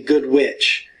thing as a good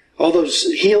witch. All those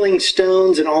healing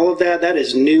stones and all of that, that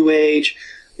is New Age,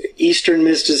 Eastern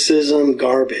mysticism,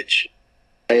 garbage.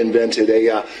 I invented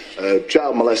a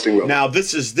child molesting robot. Now,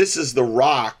 this is The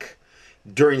Rock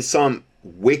during some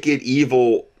wicked,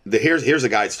 evil... Here's a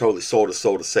guy that's totally sold his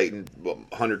soul to Satan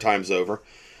 100 times over.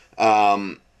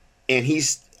 And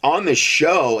he's on this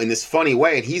show in this funny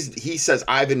way, and he says,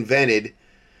 I've invented,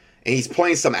 and he's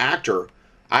playing some actor,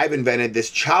 I've invented this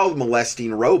child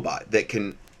molesting robot that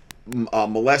can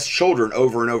molest children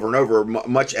over and over and over,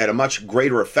 at a much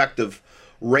greater effective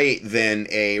rate than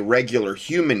a regular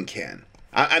human can.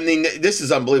 I mean, this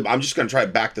is unbelievable. I'm just going to try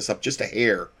to back this up just a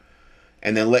hair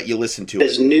and then let you listen to it.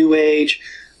 It's New Age,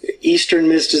 Eastern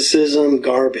mysticism,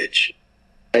 garbage.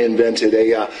 I invented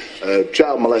a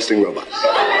child molesting robot.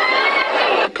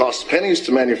 It costs pennies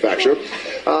to manufacture,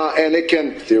 and it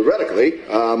can theoretically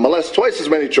molest twice as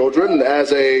many children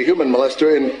as a human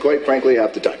molester in, quite frankly,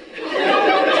 half the time.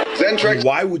 Zentrex.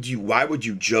 Why would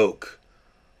you joke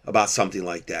about something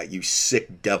like that, you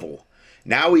sick devil?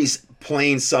 Now he's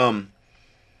playing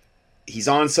he's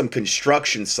on some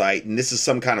construction site, and this is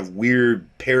some kind of weird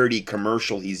parody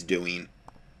commercial he's doing.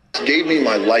 Gave me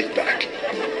my life back.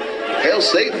 Hail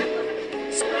Satan!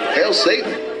 Hail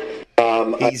Satan!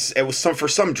 It was for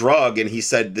some drug, and he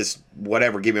said this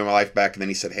whatever, give me my life back, and then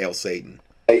he said Hail Satan.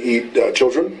 I eat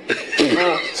children.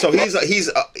 So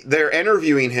they're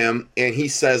interviewing him, and he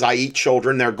says I eat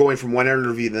children. They're going from one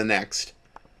interview to the next.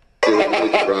 How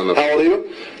old are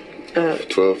you?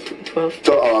 12.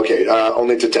 Oh, okay.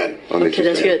 Only to 10. Okay,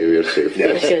 that's good. Yes.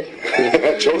 That's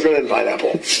good. Children and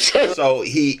pineapple. So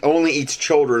he only eats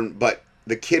children, but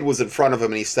the kid was in front of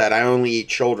him, and he said, I only eat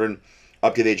children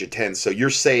up to the age of 10. So you're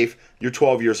safe. You're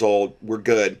 12 years old. We're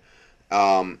good.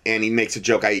 And he makes a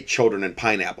joke, I eat children and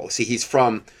pineapple. See, he's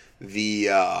from the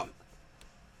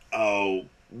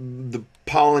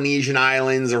Polynesian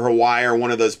Islands or Hawaii or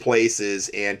one of those places,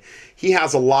 and he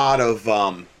has a lot of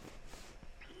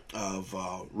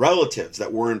relatives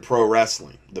that were in pro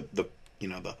wrestling, the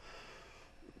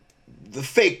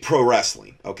fake pro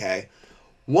wrestling. Okay,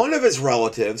 one of his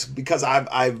relatives, because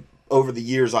I've over the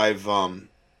years when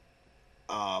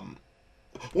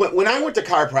I went to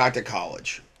chiropractic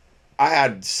college, I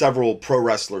had several pro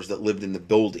wrestlers that lived in the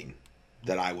building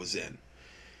that I was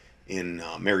in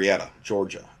Marietta,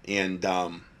 Georgia, and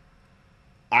I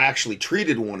actually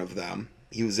treated one of them.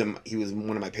 He was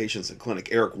one of my patients in clinic,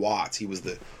 Eric Watts. He was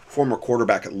the former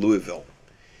quarterback at Louisville.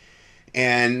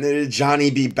 And Johnny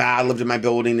B. Bad lived in my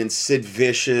building, and Sid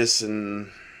Vicious, and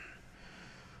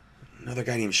another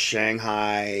guy named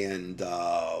Shanghai, and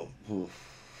I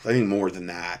think more than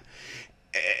that.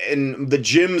 And the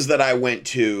gyms that I went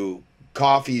to,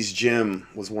 Coffee's Gym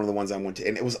was one of the ones I went to,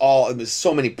 and it was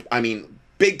so many,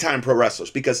 big time pro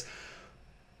wrestlers, because,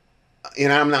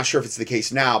 and I'm not sure if it's the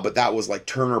case now, but that was like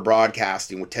Turner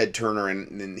Broadcasting with Ted Turner,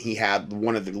 and he had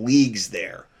one of the leagues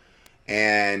there.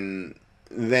 And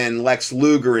then Lex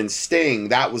Luger and Sting,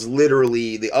 that was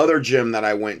literally the other gym that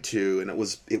I went to, and it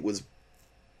was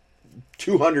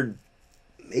 200,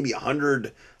 maybe 100,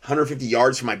 150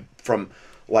 yards from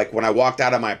like when I walked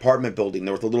out of my apartment building,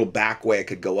 there was a little back way I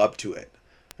could go up to it.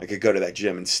 I could go to that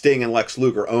gym, and Sting and Lex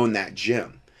Luger owned that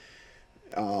gym.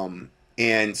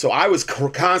 And so I was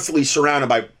constantly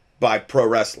surrounded by pro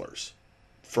wrestlers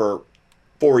for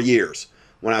 4 years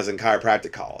when I was in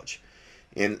chiropractic college.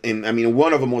 And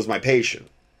one of them was my patient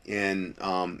in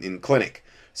clinic.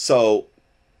 So,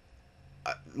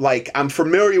 like, I'm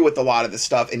familiar with a lot of this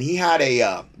stuff. And he had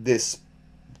this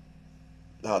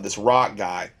rock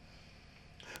guy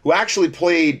who actually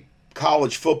played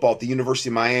college football at the University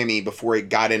of Miami before he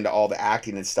got into all the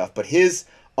acting and stuff. But his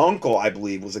uncle, I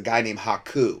believe, was a guy named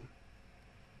Haku.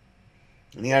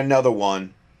 And he had another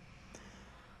one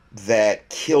that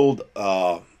killed,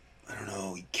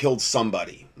 he killed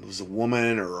somebody. It was a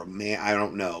woman or a man, I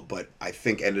don't know. But I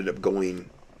think ended up going,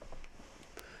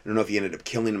 I don't know if he ended up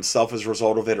killing himself as a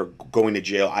result of it or going to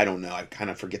jail. I don't know. I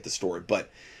kind of forget the story. But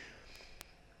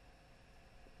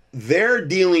they're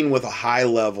dealing with a high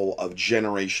level of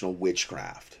generational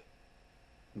witchcraft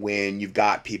when you've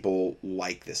got people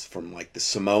like this, from like the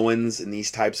Samoans and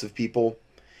these types of people.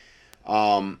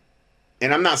 And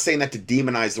I'm not saying that to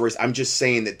demonize the race. I'm just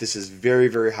saying that this is very,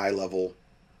 very high level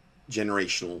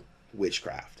generational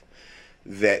witchcraft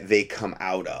that they come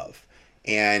out of.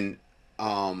 And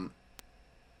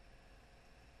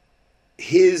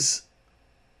his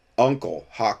uncle,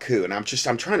 Haku, and I'm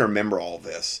trying to remember all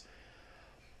this.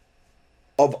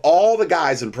 Of all the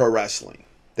guys in pro wrestling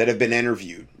that have been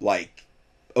interviewed, like,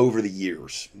 over the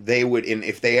years. They would, and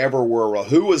if they ever were, well,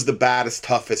 who was the baddest,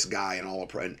 toughest guy in all of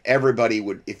pro? And everybody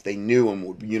would, if they knew him,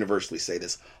 would universally say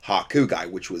this Haku guy,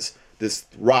 which was this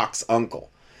Rock's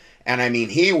uncle. And I mean,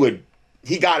 he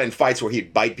got in fights where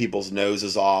he'd bite people's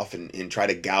noses off and try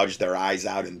to gouge their eyes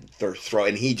out and their throat.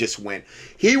 And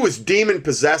he was demon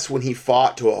possessed when he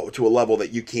fought to a level that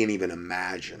you can't even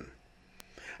imagine.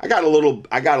 I got a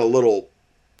little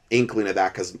inkling of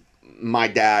that because my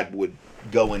dad would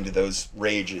go into those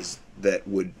rages that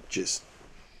would just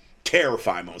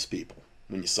terrify most people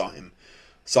when you saw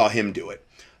him do it.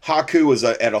 Haku was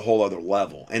at a whole other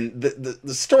level, and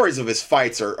the stories of his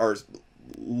fights are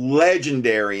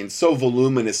legendary and so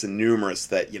voluminous and numerous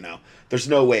that, you know, there's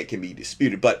no way it can be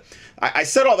disputed. But I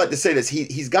said all that to say this: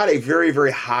 he's got a very,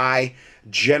 very high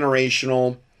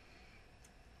generational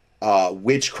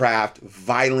witchcraft,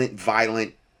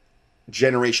 violent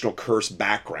generational curse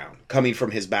background coming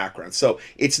from his background. So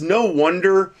it's no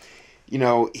wonder, you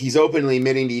know, he's openly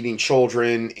admitting to eating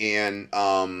children and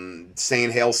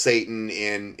saying Hail Satan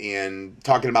and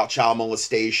talking about child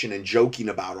molestation and joking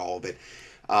about all of it.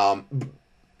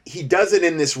 He does it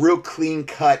in this real clean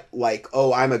cut, like,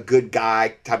 oh, I'm a good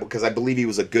guy type of, because I believe he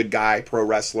was a good guy pro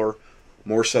wrestler.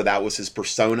 More so that was his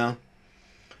persona.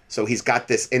 So he's got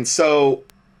this, and so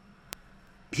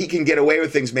he can get away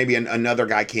with things maybe another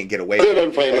guy can't get away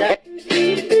with.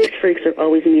 Freaks are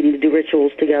always needing to do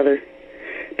rituals together,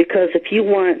 because if you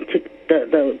want to,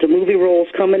 the movie roles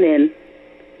coming in,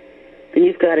 then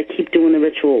you've got to keep doing the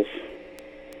rituals.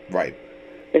 Right.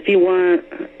 If you want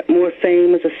more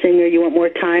fame as a singer, you want more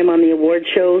time on the award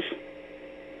shows,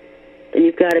 then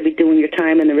you've got to be doing your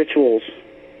time in the rituals.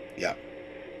 Yeah.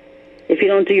 If you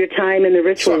don't do your time in the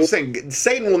rituals... So I'm saying,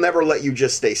 Satan will never let you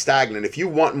just stay stagnant. If you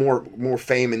want more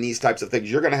fame and these types of things,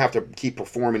 you're going to have to keep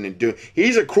performing and doing...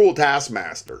 He's a cruel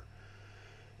taskmaster.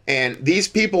 And these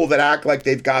people that act like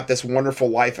they've got this wonderful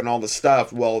life and all this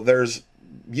stuff, well,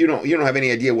 you don't have any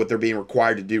idea what they're being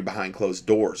required to do behind closed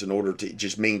doors in order to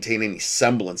just maintain any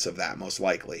semblance of that, most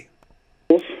likely.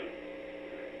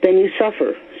 Then you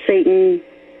suffer. Satan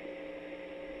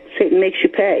makes you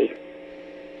pay.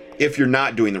 If you're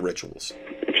not doing the rituals.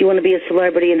 If you want to be a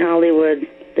celebrity in Hollywood,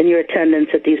 then your attendance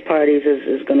at these parties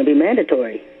is going to be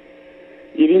mandatory.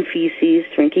 Eating feces,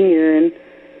 drinking urine,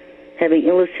 having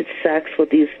illicit sex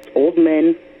with these old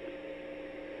men.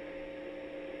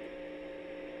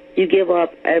 You give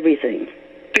up everything.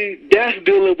 See, that's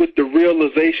dealing with the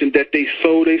realization that they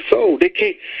sold. They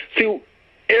can't see.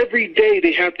 Every day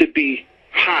they have to be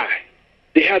high.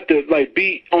 They have to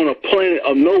be on a planet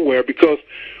of nowhere, because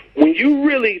when you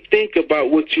really think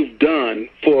about what you've done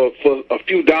for a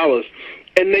few dollars,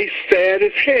 and they sad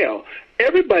as hell.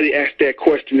 Everybody asks that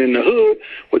question in the hood.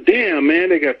 Well, damn, man,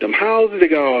 they got them houses, they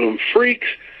got all them freaks.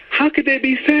 How could they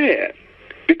be sad?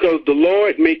 Because the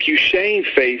Lord make you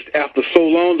shame-faced after so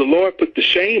long. The Lord put the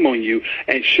shame on you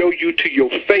and show you to your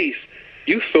face.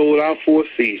 You sold out for a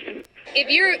season. If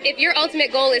your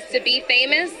ultimate goal is to be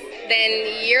famous,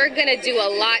 then you're gonna do a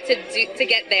lot to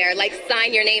get there, like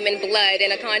sign your name in blood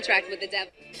in a contract with the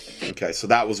devil. Okay, so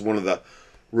that was one of the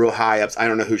real high ups. I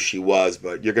don't know who she was,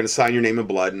 but you're gonna sign your name in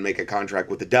blood and make a contract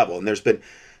with the devil. And there's been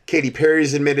Katy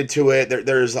Perry's admitted to it.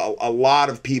 There's a lot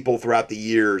of people throughout the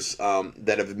years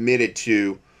that have admitted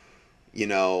to, you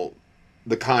know,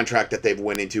 the contract that they've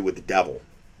went into with the devil.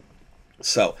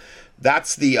 So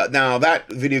that's the now that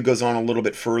video goes on a little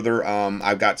bit further.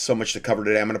 I've got so much to cover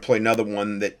today. I'm going to play another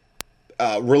one that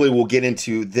really will get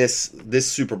into this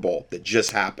Super Bowl that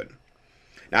just happened.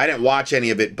 Now I didn't watch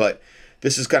any of it, but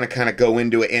this is going to kind of go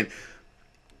into it. And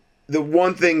the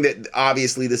one thing that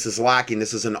obviously this is lacking,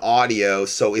 this is an audio.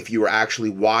 So if you were actually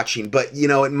watching, but you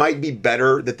know, it might be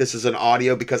better that this is an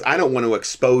audio, because I don't want to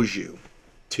expose you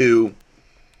to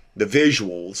the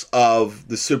visuals of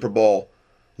the Super Bowl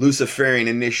Luciferian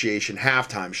initiation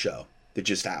halftime show that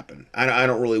just happened. I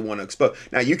don't really want to expose.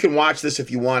 Now, you can watch this if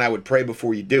you want. I would pray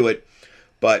before you do it.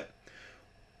 But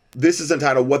this is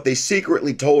entitled What They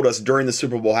Secretly Told Us During the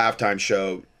Super Bowl Halftime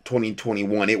Show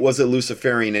 2021. It was a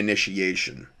Luciferian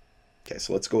initiation. Okay,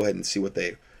 so let's go ahead and see what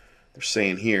they're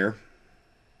saying here.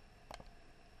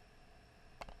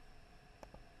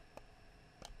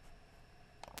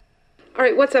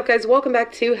 Alright, what's up guys? Welcome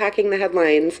back to Hacking the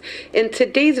Headlines. In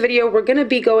today's video, we're going to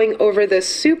be going over the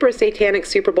super satanic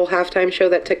Super Bowl halftime show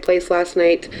that took place last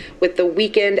night with The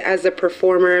Weeknd as a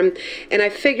performer. And I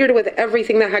figured with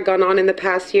everything that had gone on in the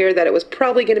past year that it was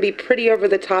probably going to be pretty over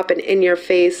the top and in your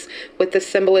face with the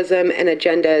symbolism and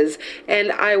agendas.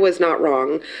 And I was not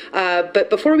wrong.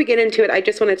 But before we get into it, I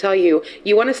just want to tell you,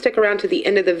 you want to stick around to the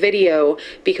end of the video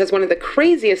because one of the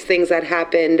craziest things that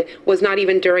happened was not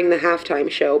even during the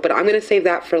halftime show, but I'm going to save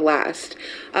that for last.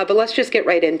 But let's just get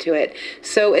right into it.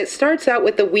 So it starts out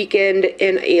with The Weeknd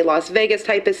in a Las Vegas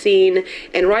type of scene,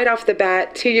 and right off the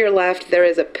bat, to your left, there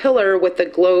is a pillar with the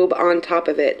globe on top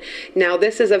of it. Now,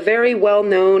 this is a very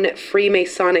well-known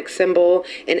Freemasonic symbol.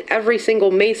 In every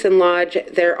single Mason lodge,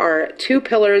 there are two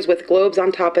pillars with globes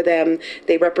on top of them.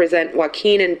 They represent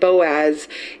Joaquin and Boaz,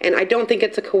 and I don't think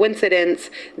it's a coincidence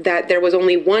that there was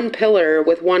only one pillar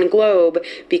with one globe,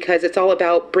 because it's all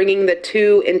about bringing the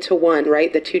two into one,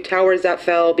 right? The two towers that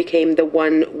fell became the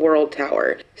one world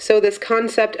tower. So this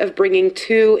concept of bringing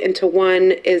two into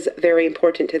one is very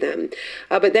important to them.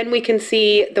 But then we can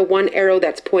see the one arrow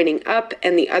that's pointing up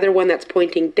and the other one that's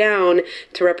pointing down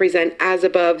to represent as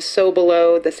above, so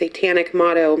below, the satanic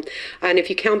motto. And if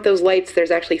you count those lights,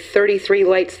 there's actually 33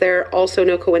 lights there, also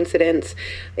no coincidence.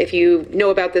 If you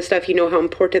know about this stuff, you know how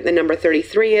important the number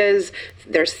 33 is.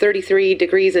 There's 33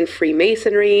 degrees in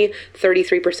Freemasonry,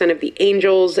 33% of the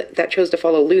angels that chose to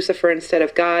follow Lucifer instead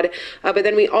of God. But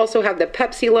then we also have the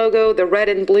Pepsi logo, the red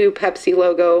and blue Pepsi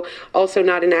logo, also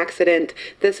not an accident.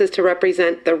 This is to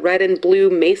represent the red and blue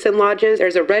Mason lodges.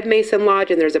 There's a red Mason lodge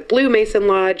and there's a blue Mason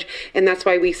lodge, and that's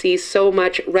why we see so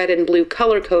much red and blue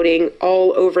color coding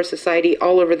all over society,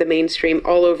 all over the mainstream,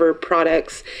 all over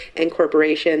products and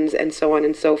corporations and so on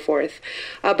and so forth.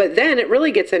 But then it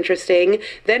really gets interesting.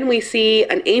 Then we see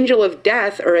an angel of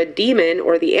death, or a demon,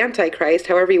 or the Antichrist,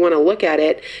 however you want to look at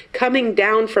it, coming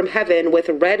down from heaven with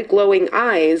red glowing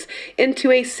eyes into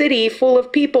a city full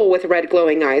of people with red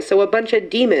glowing eyes. So a bunch of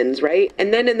demons, right?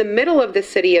 And then in the middle of the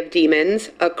city of demons,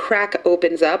 a crack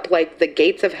opens up, like the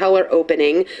gates of hell are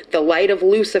opening. The light of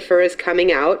Lucifer is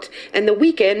coming out, and The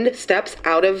Weeknd steps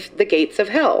out of the gates of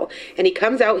hell. And he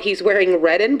comes out, he's wearing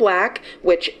red and black,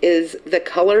 which is the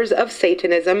colors of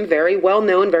Satanism, very well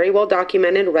known, very well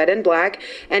documented, red and black.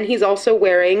 And he's also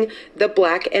wearing the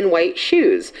black and white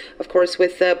shoes, of course,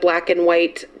 with the black and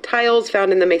white tiles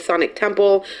found in the Masonic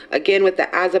temple, again with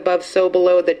the as above, so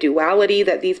below, the duality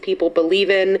that these people believe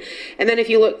in. And then if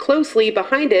you look closely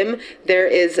behind him, there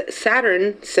is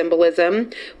Saturn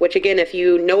symbolism, which again, if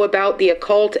you know about the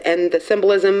occult and the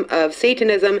symbolism of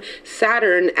Satanism,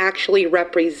 Saturn actually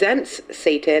represents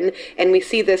Satan, and we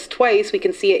see this twice. We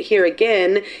can see it here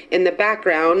again in the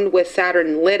background with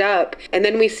Saturn lit up, and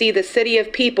then we see the city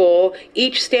of people,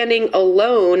 each standing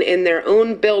alone in their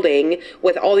own building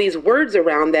with all these words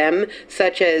around them,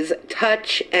 such as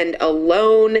touch and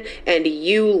alone and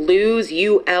you lose,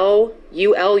 you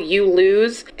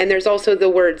lose. And there's also the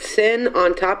word sin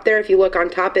on top there. If you look on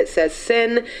top, it says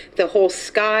sin. The whole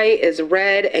sky is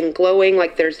red and glowing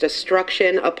like there's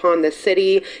destruction upon the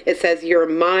city. It says your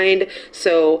mind.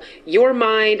 So your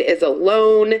mind is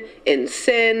alone in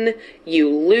sin. You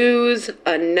lose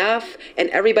enough, and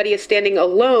everybody is standing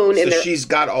alone. So she's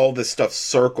got all this stuff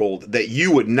circled that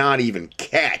you would not even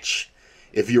catch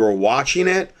if you were watching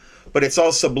it. But it's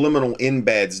all subliminal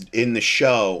embeds in the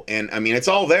show, and I mean, it's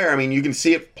all there. I mean, you can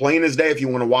see it plain as day if you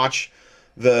want to watch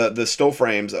the still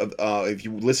frames of if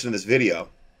you listen to this video.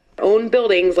 Own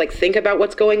buildings, like think about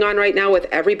what's going on right now with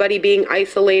everybody being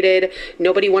isolated.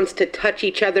 Nobody wants to touch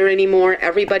each other anymore.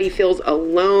 Everybody feels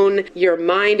alone. Your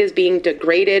mind is being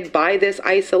degraded by this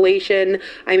isolation.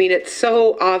 I mean, it's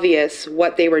so obvious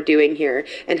what they were doing here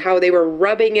and how they were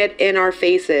rubbing it in our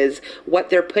faces,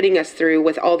 what they're putting us through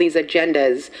with all these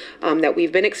agendas that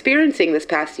we've been experiencing this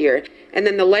past year. And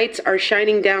then the lights are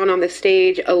shining down on the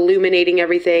stage, illuminating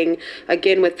everything,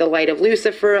 again with the light of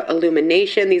Lucifer,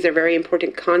 illumination. These are very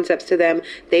important concepts to them.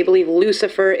 They believe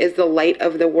Lucifer is the light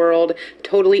of the world,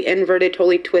 totally inverted,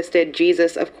 totally twisted.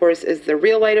 Jesus, of course, is the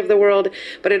real light of the world,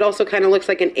 but it also kind of looks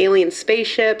like an alien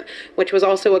spaceship, which was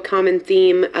also a common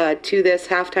theme to this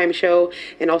halftime show,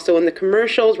 and also in the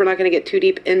commercials. We're not going to get too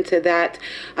deep into that.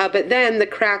 But then the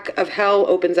crack of hell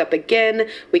opens up again.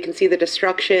 We can see the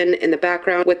destruction in the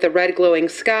background with the red glowing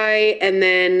sky, and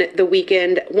then The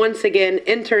Weeknd once again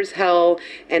enters hell,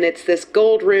 and it's this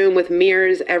gold room with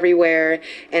mirrors everywhere,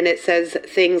 and it says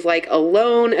things like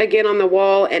alone again on the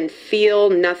wall and feel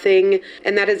nothing.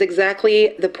 And that is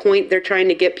exactly the point they're trying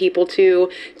to get people to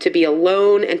be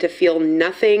alone and to feel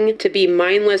nothing, to be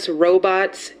mindless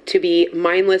robots, to be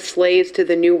mindless slaves to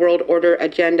the New World Order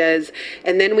agendas.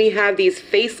 And then we have these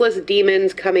faceless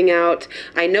demons coming out.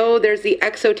 I know there's the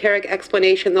exoteric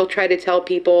explanation. They'll try to tell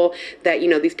people that, you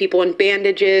know, these people in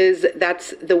bandages,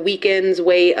 that's the Weeknd's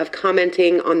way of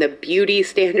commenting on the beauty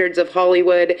standards of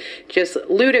Hollywood. Just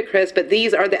ludicrous. But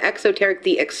these are the exoteric,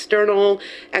 the external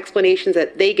explanations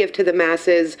that they give to the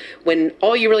masses, when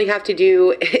all you really have to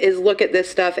do is look at this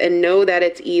stuff and know that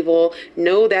it's evil,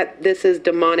 know that this is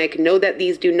demonic, know that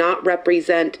these do not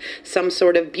represent some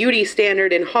sort of beauty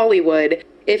standard in Hollywood.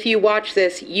 If you watch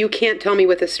this, you can't tell me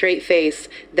with a straight face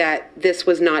that this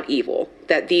was not evil,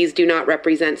 that these do not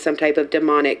represent some type of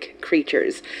demonic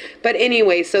creatures. But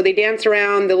anyway, so they dance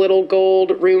around the little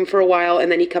gold room for a while,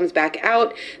 and then he comes back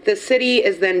out. The city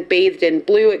is then bathed in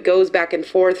blue. It goes back and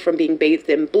forth from being bathed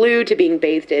in blue to being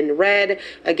bathed in red,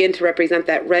 again to represent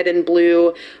that red and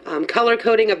blue color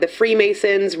coding of the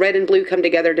Freemasons. Red and blue come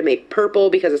together to make purple,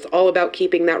 because it's all about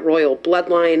keeping that royal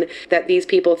bloodline that these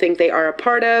people think they are a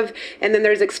part of. And then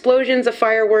there's explosions of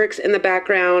fireworks in the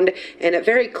background, and it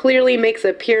very clearly makes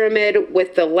a pyramid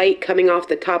with the light coming off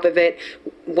the top of it,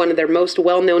 one of their most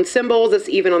well-known symbols. It's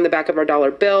even on the back of our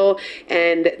dollar bill,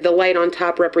 and the light on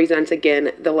top represents,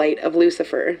 again, the light of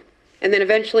Lucifer. And then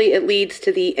eventually it leads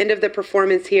to the end of the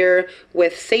performance here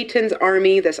with Satan's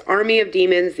army, this army of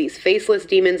demons, these faceless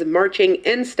demons marching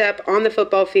in step on the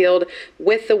football field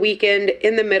with the Weeknd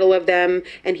in the middle of them.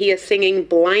 And he is singing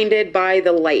Blinded by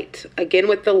the Light. Again,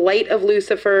 with the light of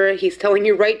Lucifer, he's telling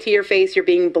you right to your face, you're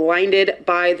being blinded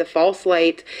by the false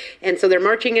light. And so they're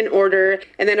marching in order.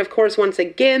 And then, of course, once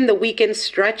again, the Weeknd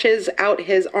stretches out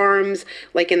his arms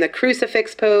like in the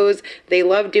crucifix pose. They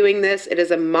love doing this. It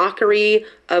is a mockery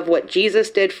of what Jesus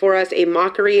did for us, a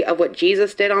mockery of what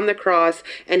Jesus did on the cross,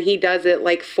 and he does it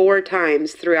like 4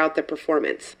 times throughout the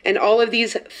performance. And all of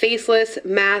these faceless,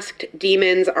 masked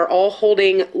demons are all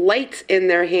holding lights in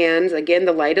their hands, again,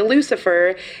 the light of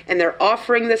Lucifer, and they're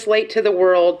offering this light to the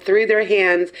world through their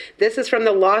hands. This is from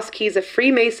The Lost Keys of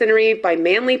Freemasonry by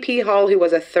Manly P. Hall, who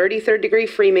was a 33rd degree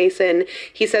Freemason.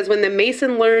 He says, when the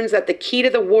Mason learns that the key to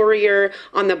the warrior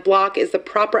on the block is the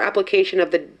proper application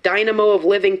of the dynamo of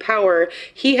living power,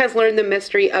 he has learned the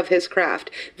mystery of his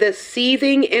craft. The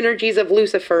seething energies of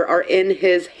Lucifer are in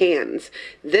his hands.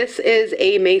 This is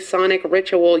a Masonic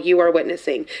ritual you are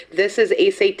witnessing. This is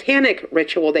a satanic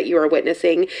ritual that you are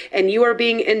witnessing, and you are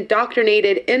being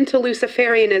indoctrinated into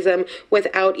Luciferianism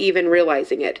without even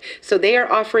realizing it. So they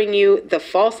are offering you the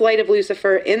false light of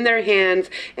Lucifer in their hands,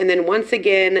 and then once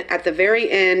again, at the very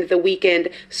end, the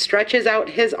Weeknd stretches out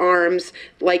his arms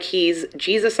like he's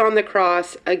Jesus on the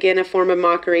cross, again a form of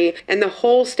mockery, and the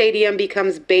whole stadium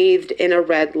becomes bathed in a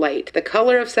red light. The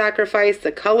color of sacrifice,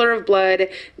 the color of blood.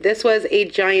 This was a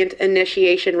giant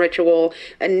initiation ritual,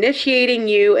 initiating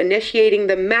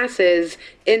the masses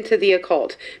into the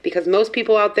occult, because most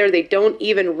people out there, they don't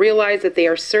even realize that they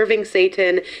are serving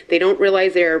Satan. They don't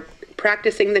realize they're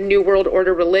practicing the New World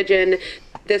Order religion.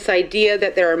 This idea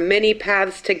that there are many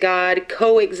paths to God,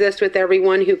 coexist with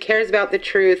everyone who cares about the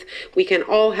truth. We can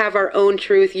all have our own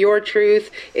truth. Your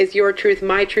truth is your truth.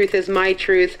 My truth is my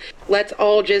truth. Let's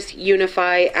all just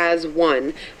unify as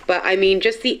one. But I mean,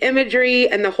 just the imagery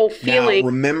and the whole feeling.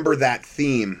 Now, remember that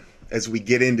theme as we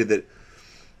get into the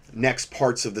next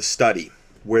parts of the study,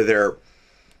 where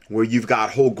you've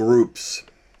got whole groups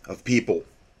of people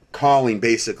calling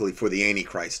basically for the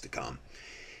Antichrist to come.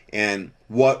 And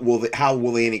how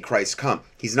will the Antichrist come?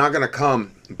 He's not going to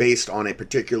come based on a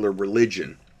particular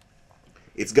religion.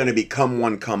 It's going to be come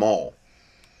one, come all.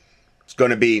 It's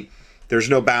going to be, there's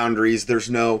no boundaries, there's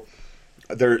no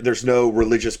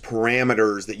religious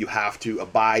parameters that you have to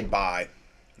abide by.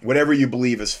 Whatever you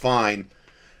believe is fine.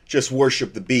 Just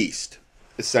worship the beast,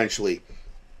 essentially,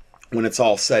 when it's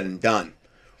all said and done.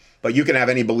 But you can have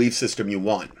any belief system you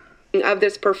want. Of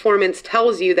this performance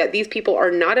tells you that these people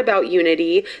are not about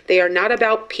unity. They are not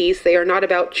about peace. They are not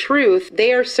about truth.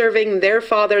 They are serving their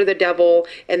father, the devil,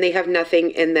 and they have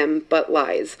nothing in them but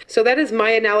lies. So that is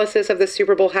my analysis of the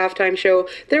Super Bowl halftime show.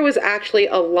 There was actually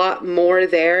a lot more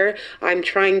there. I'm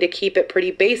trying to keep it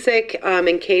pretty basic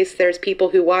in case there's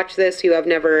people who watch this who have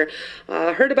never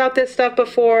heard about this stuff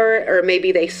before, or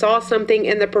maybe they saw something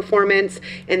in the performance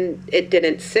and it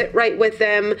didn't sit right with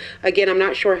them. Again, I'm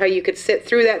not sure how you could sit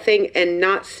through that thing something and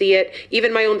not see it.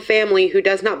 Even my own family, who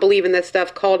does not believe in this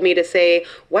stuff, called me to say,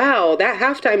 wow, that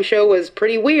halftime show was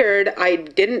pretty weird. I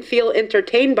didn't feel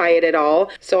entertained by it at all.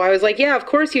 So I was like, yeah, of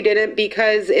course you didn't,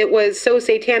 because it was so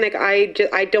satanic.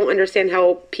 I don't understand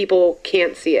how people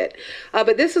can't see it.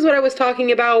 But this is what I was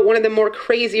talking about. One of the more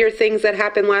crazier things that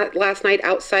happened last night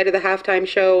outside of the halftime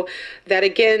show, that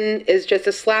again is just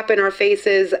a slap in our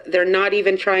faces. They're not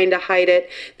even trying to hide it.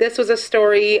 This was a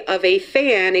story of a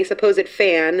fan, a supposed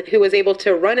fan, who was able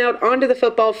to run out onto the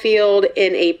football field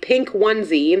in a pink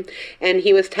onesie, and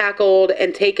he was tackled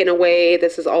and taken away.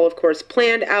 This is all, of course,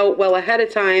 planned out well ahead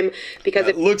of time, because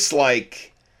it looks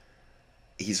like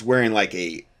he's wearing like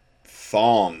a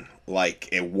thong, like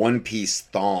a one-piece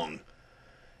thong.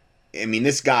 I mean,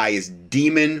 this guy is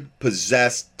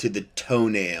demon-possessed to the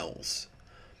toenails,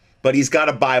 but he's got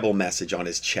a Bible message on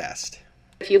his chest.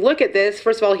 If you look at this,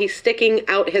 first of all, he's sticking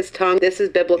out his tongue. This is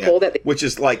biblical. Yeah, which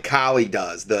is like Kali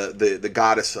does, the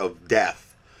goddess of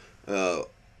death, the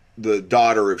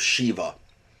daughter of Shiva.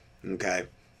 Okay,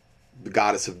 the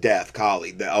goddess of death,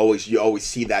 Kali. You always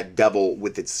see that devil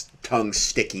with its tongue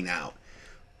sticking out,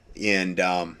 and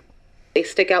they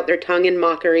stick out their tongue in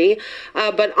mockery.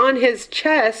 But on his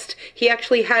chest, he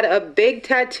actually had a big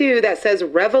tattoo that says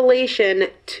Revelation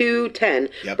 2:10.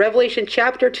 Yep. Revelation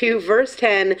chapter 2, verse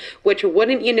 10, which,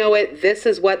 wouldn't you know it, this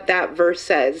is what that verse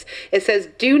says. It says,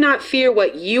 do not fear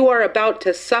what you are about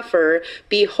to suffer.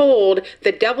 Behold,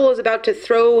 the devil is about to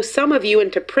throw some of you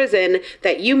into prison,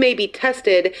 that you may be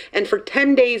tested, and for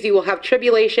 10 days you will have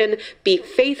tribulation. Be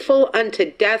faithful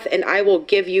unto death, and I will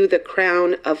give you the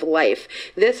crown of life.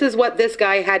 This is what this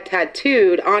guy had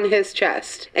tattooed on his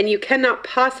chest. And you cannot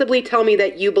possibly tell me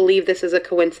that you believe this is a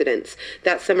coincidence,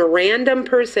 that some random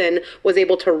person was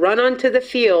able to run onto the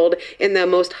field in the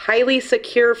most highly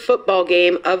secure football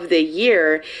game of the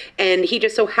year, and he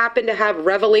just so happened to have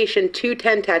Revelation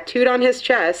 2:10 tattooed on his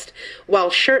chest while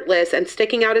shirtless and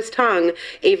sticking out his tongue,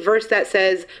 a verse that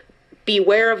says,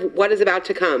 beware of what is about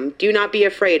to come. Do not be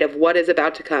afraid of what is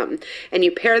about to come. And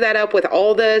you pair that up with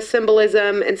all the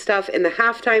symbolism and stuff in the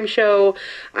halftime show.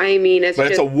 I mean, it's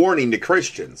a warning to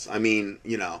Christians. I mean,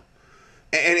 you know,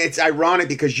 and it's ironic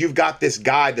because you've got this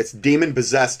guy that's demon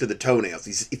possessed to the toenails.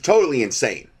 He's totally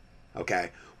insane.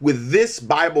 Okay. With this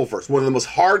Bible verse, one of the most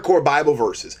hardcore Bible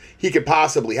verses he could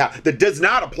possibly have, that does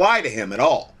not apply to him at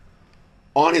all,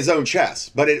 on his own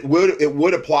chest, but it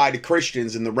would apply to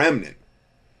Christians in the remnant.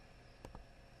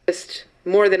 Just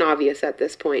more than obvious at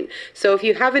this point. So if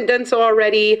you haven't done so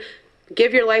already,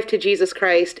 give your life to Jesus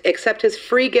Christ, accept his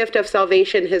free gift of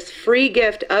salvation, his free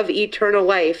gift of eternal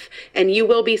life, and you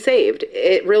will be saved.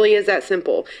 It really is that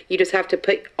simple. You just have to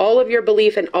put all of your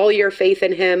belief and all your faith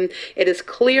in him. It is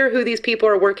clear who these people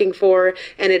are working for,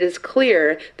 and it is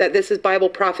clear that this is Bible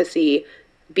prophecy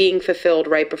being fulfilled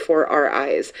right before our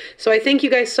eyes. So I thank you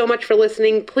guys so much for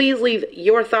listening. Please leave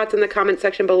your thoughts in the comment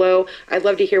section below. I'd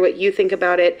love to hear what you think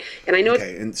about it. And I know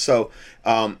okay, and so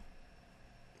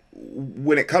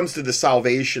when it comes to the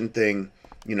salvation thing,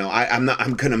 you know, I'm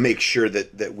gonna make sure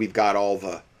that we've got all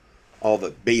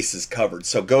the bases covered.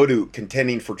 So go to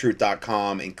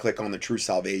contendingfortruth.com and click on the True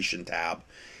Salvation tab.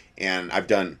 And I've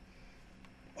done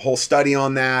a whole study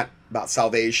on that about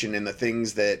salvation and the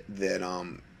things that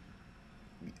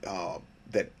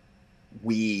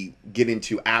we get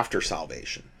into after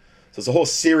salvation. So it's a whole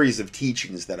series of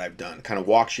teachings that I've done, kind of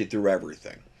walks you through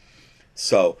everything.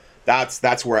 So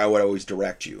that's where I would always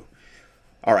direct you.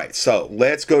 All right, so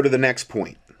let's go to the next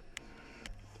point.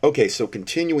 Okay, so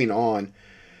continuing on,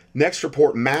 next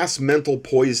report, mass mental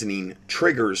poisoning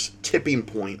triggers tipping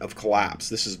point of collapse.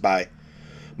 This is by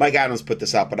Mike Adams put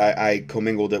this out, but I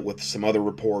commingled it with some other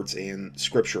reports and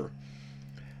scripture.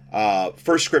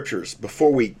 First scriptures,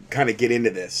 before we kind of get into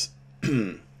this,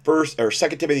 2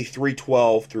 Timothy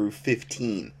 3:12 through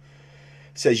 15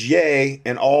 says, yea,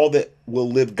 and all that will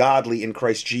live godly in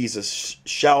Christ Jesus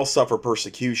shall suffer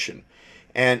persecution.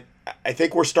 And I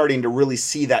think we're starting to really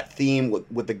see that theme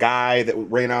with the guy that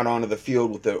ran out onto the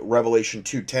field with the Revelation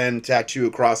 2:10 tattoo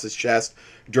across his chest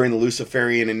during the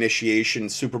Luciferian initiation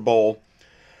Super Bowl.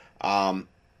 We're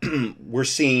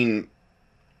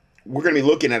going to be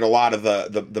looking at a lot of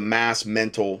the mass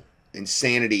mental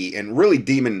insanity and really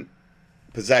demon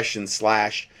possession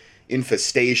 /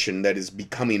 infestation that is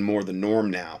becoming more the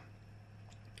norm now.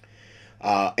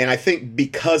 And I think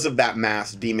because of that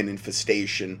mass demon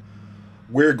infestation,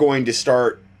 we're going to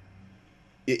start,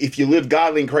 if you live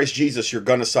godly in Christ Jesus, you're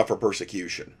going to suffer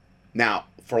persecution. Now,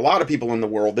 for a lot of people in the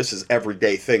world, this is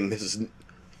everyday thing. This is,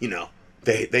 you know,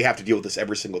 they have to deal with this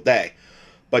every single day.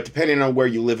 But depending on where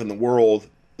you live in the world,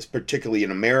 particularly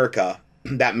in America,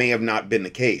 that may have not been the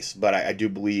case, but I do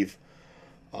believe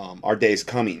our day is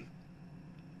coming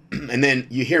And then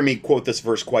you hear me quote this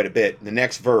verse quite a bit. The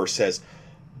next verse says,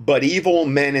 but evil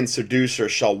men and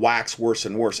seducers shall wax worse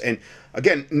and worse. And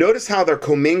again, notice how they're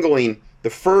commingling the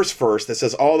first verse that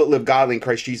says, all that live godly in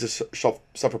Christ Jesus shall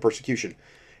suffer persecution.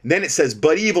 And then it says,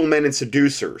 but evil men and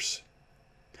seducers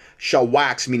shall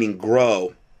wax, meaning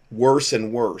grow, worse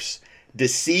and worse,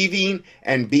 deceiving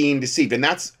and being deceived. And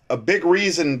that's a big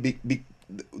reason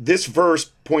this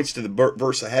verse points to the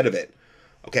verse ahead of it.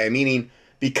 Okay, meaning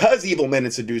because evil men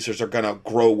and seducers are going to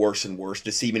grow worse and worse,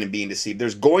 deceiving and being deceived,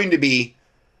 there's going to be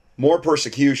more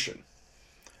persecution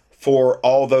for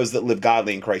all those that live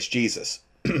godly in Christ Jesus.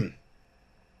 You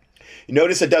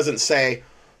notice it doesn't say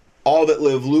all that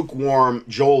live lukewarm,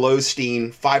 Joel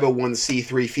Osteen, 501c3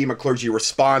 FEMA clergy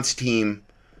response team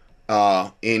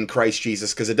in Christ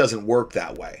Jesus, because it doesn't work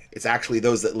that way. It's actually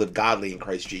those that live godly in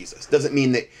Christ Jesus. Doesn't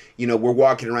mean that, we're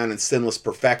walking around in sinless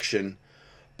perfection,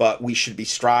 but we should be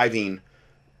striving,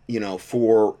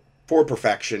 for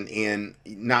perfection and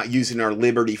not using our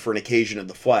liberty for an occasion of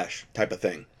the flesh type of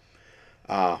thing.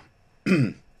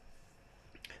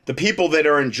 The people that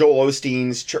are in Joel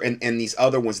Osteen's church and these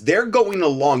other ones, they're going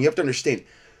along. You have to understand,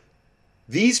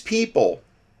 these people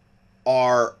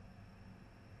are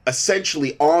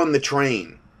essentially on the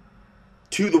train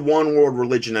to the one world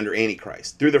religion under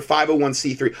Antichrist through their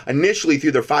 501c3, initially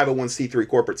through their 501c3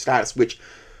 corporate status, which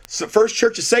First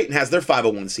Church of Satan has their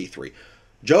 501c3.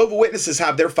 Jehovah's Witnesses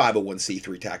have their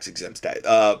 501c3 tax exempt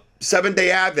status.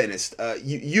 Seventh-day Adventist,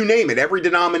 you name it, every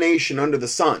denomination under the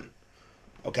sun.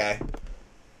 Okay?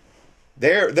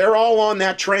 They're all on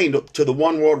that train to the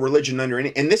one world religion under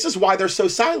any, and this is why they're so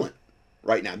silent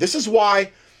right now. This is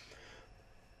why,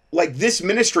 this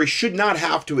ministry should not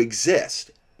have to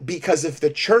exist, because if the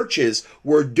churches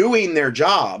were doing their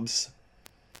jobs,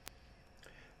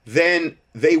 then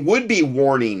they would be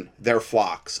warning their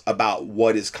flocks about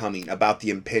what is coming, about the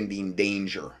impending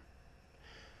danger.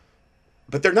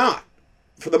 But they're not.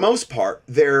 For the most part,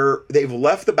 they've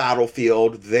left the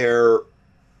battlefield. They're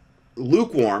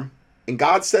lukewarm. And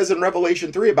God says in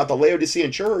Revelation 3 about the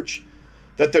Laodicean church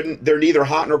that they're neither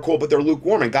hot nor cold, but they're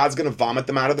lukewarm, and God's going to vomit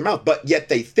them out of their mouth. But yet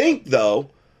they think, though,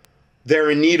 they're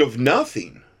in need of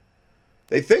nothing.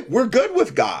 They think we're good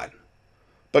with God.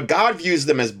 But God views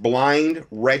them as blind,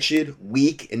 wretched,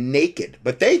 weak, and naked.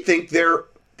 But they think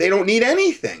they don't need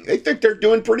anything. They think they're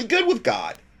doing pretty good with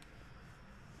God.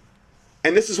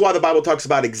 And this is why the Bible talks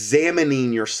about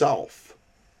examining yourself,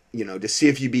 to see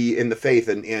if you be in the faith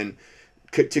and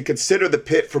to consider the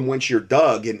pit from whence you're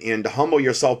dug and to humble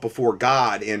yourself before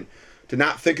God and to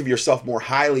not think of yourself more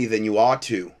highly than you ought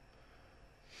to.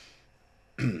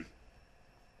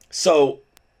 So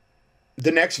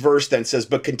the next verse then says,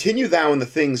 but continue thou in the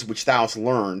things which thou hast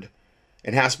learned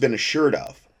and hast been assured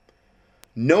of,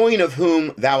 knowing of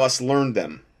whom thou hast learned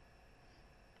them,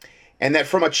 and that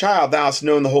from a child thou hast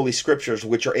known the holy scriptures,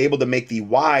 which are able to make thee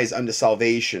wise unto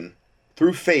salvation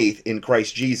through faith in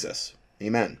Christ Jesus.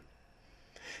 Amen.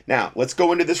 Now, let's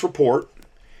go into this report.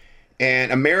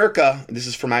 And America, this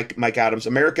is from Mike Adams,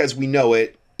 America as we know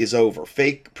it is over.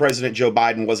 Fake President Joe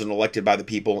Biden wasn't elected by the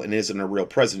people and isn't a real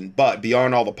president. But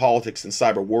beyond all the politics and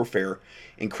cyber warfare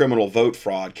and criminal vote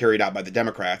fraud carried out by the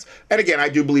Democrats, and again, I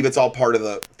do believe it's all part of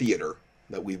the theater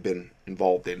that we've been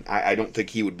involved in. I don't think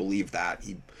he would believe that.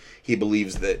 He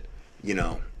believes that,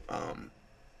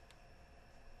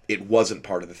 it wasn't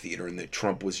part of the theater and that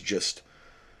Trump was just,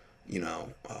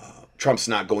 Trump's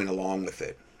not going along with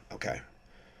it. Okay.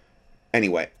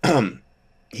 Anyway,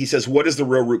 he says, what is the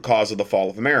real root cause of the fall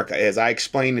of America? As I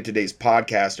explained in today's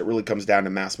podcast, it really comes down to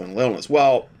mass mental illness.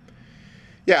 Well,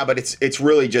 yeah, but it's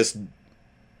really just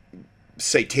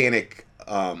satanic,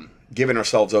 giving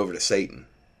ourselves over to Satan,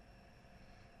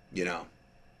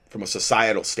 from a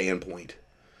societal standpoint.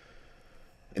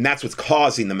 And that's what's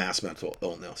causing the mass mental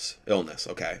illness,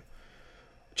 okay?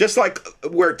 Just like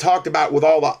we're talked about with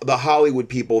all the Hollywood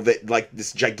people, that like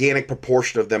this gigantic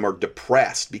proportion of them are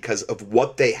depressed because of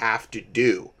what they have to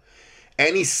do.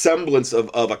 Any semblance of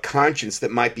a conscience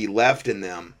that might be left in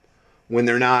them when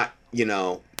they're not,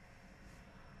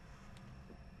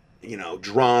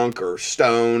 drunk or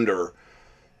stoned or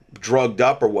drugged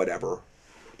up or whatever,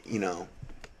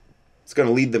 it's going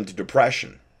to lead them to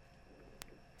depression.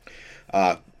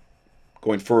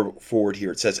 Going forward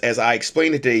here, it says, as I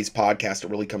explained in today's podcast,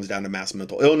 it really comes down to mass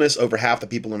mental illness. Over half the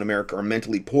people in America are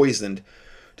mentally poisoned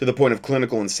to the point of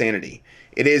clinical insanity.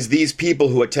 It is these people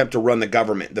who attempt to run the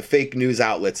government, the fake news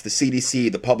outlets, the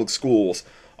CDC, the public schools,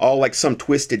 all like some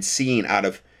twisted scene out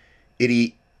of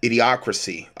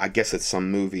Idiocracy. I guess it's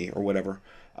some movie or whatever,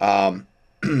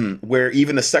 where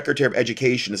even the Secretary of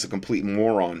Education is a complete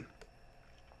moron.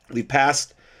 We've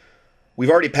passed We've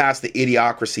already passed the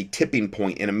idiocracy tipping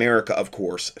point in America, of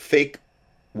course. Fake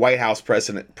White House press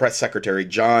secretary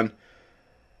John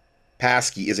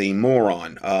Paskey is a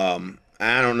moron.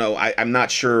 I don't know. I'm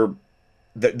not sure.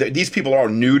 These people are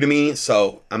new to me,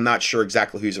 so I'm not sure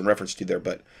exactly who he's in reference to there.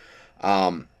 But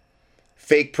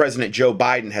fake President Joe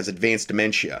Biden has advanced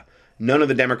dementia. None of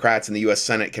the Democrats in the U.S.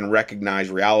 Senate can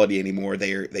recognize reality anymore.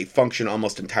 They function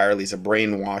almost entirely as a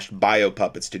brainwashed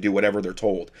biopuppets to do whatever they're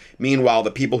told. Meanwhile,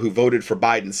 the people who voted for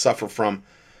Biden suffer from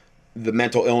the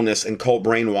mental illness and cult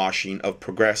brainwashing of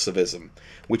progressivism,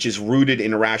 which is rooted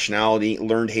in irrationality,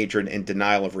 learned hatred, and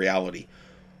denial of reality.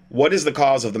 What is the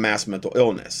cause of the mass mental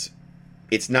illness?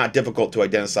 It's not difficult to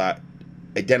identify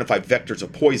vectors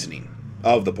of poisoning.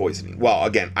 Well,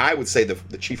 again, I would say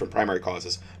the chief and primary cause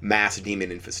is mass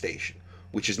demon infestation,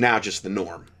 which is now just the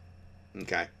norm.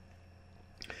 Okay?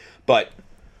 But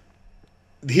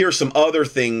here are some other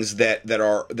things that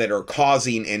are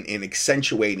causing and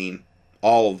accentuating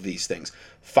all of these things.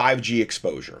 5G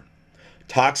exposure,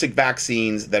 toxic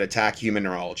vaccines that attack human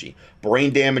neurology,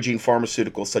 brain-damaging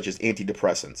pharmaceuticals such as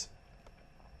antidepressants,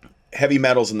 heavy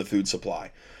metals in the food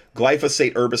supply,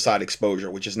 glyphosate herbicide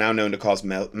exposure, which is now known to cause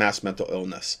mass mental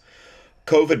illness,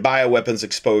 COVID bioweapons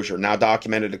exposure, now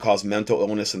documented to cause mental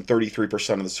illness in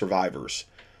 33% of the survivors.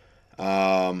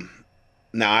 Now,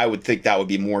 I would think that would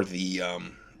be more the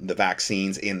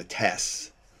vaccines and the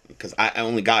tests, because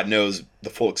only God knows the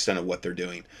full extent of what they're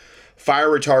doing. Fire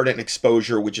retardant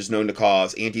exposure, which is known to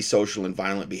cause antisocial and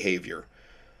violent behavior.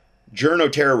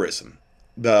 Journo-terrorism,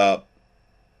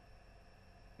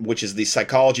 which is the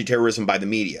psychology terrorism by the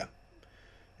media.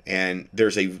 And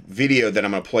there's a video that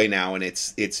I'm going to play now, and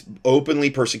it's openly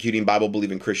persecuting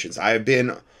Bible-believing Christians. I have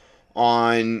been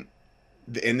on,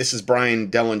 and this is Brian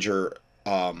Dellinger,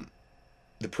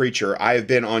 the preacher. I have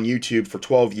been on YouTube for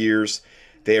 12 years.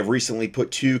 They have recently put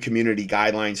 2 community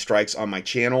guideline strikes on my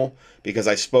channel because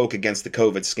I spoke against the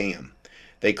COVID scam.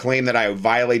 They claim that I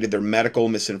violated their medical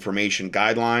misinformation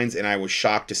guidelines, and I was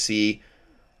shocked to see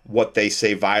what they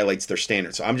say violates their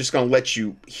standards. So I'm just going to let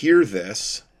you hear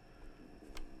this,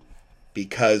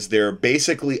 because they're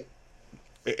basically,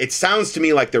 it sounds to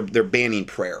me like they're banning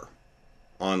prayer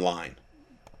online.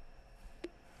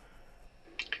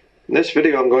 In this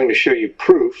video, I'm going to show you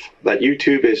proof that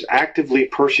YouTube is actively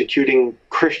persecuting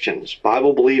Christians,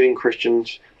 Bible-believing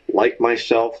Christians like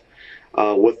myself,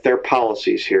 with their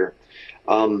policies here.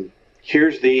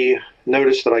 Here's the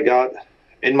notice that I got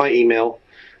in my email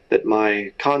that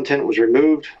my content was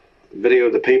removed. The video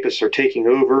of the papists are taking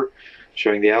over,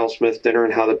 showing the Al Smith dinner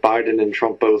and how that Biden and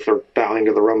Trump both are bowing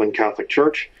to the Roman Catholic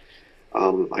Church.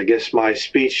 I guess my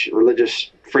speech,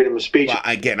 religious freedom of speech. Well,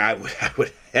 again, I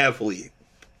would heavily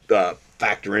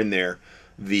factor in there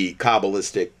the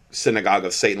Kabbalistic Synagogue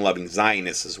of Satan-loving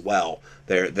Zionists as well.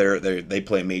 They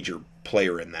play a major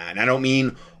player in that. And I don't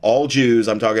mean all Jews.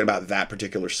 I'm talking about that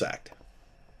particular sect.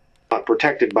 Not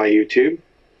protected by YouTube.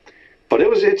 But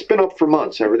it's been up for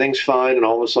months. Everything's fine, and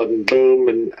all of a sudden, boom,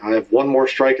 and I have one more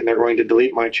strike, and they're going to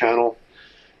delete my channel.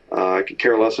 I could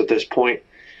care less at this point.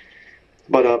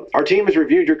 But our team has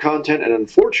reviewed your content, and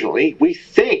unfortunately, we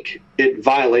think it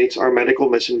violates our medical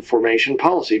misinformation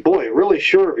policy. Boy, really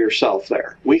sure of yourself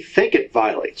there. We think it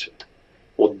violates it.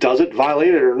 Well, does it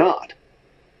violate it or not?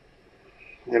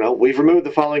 You know, we've removed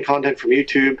the following content from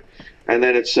YouTube, and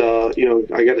then it's,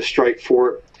 I got a strike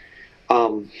for it.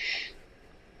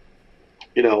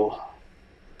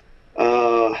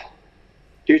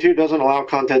 YouTube doesn't allow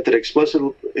content that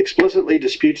explicitly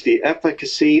disputes the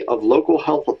efficacy of local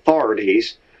health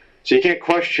authorities, so you can't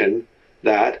question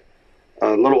that,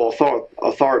 little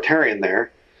authoritarian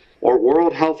there, or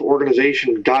World Health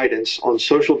Organization guidance on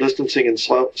social distancing and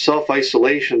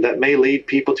self-isolation that may lead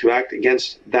people to act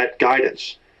against that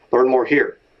guidance. Learn more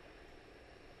here.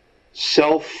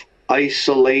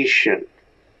 Self-isolation.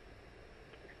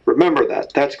 Remember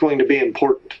that. That's going to be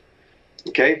important.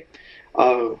 Okay?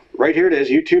 Right here it is,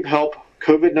 YouTube Help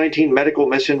COVID-19 Medical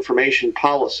Misinformation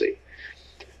Policy.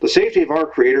 The safety of our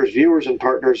creators, viewers, and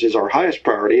partners is our highest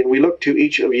priority, and we look to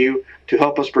each of you to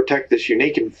help us protect this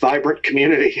unique and vibrant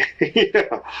community.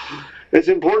 Yeah. It's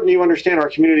important you understand our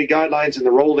community guidelines and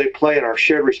the role they play in our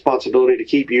shared responsibility to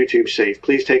keep YouTube safe.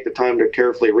 Please take the time to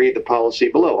carefully read the policy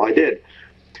below. I did.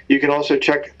 You can also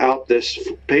check out this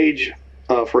page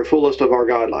for a full list of our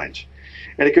guidelines.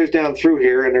 And it goes down through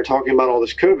here, and they're talking about all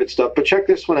this COVID stuff, but check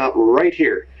this one out right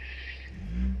here.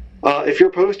 If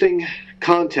you're posting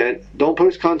content, don't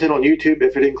post content on YouTube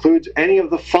if it includes any of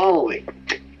the following.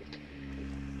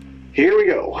 Here we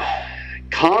go.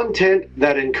 Content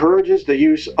that encourages the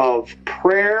use of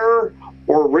prayer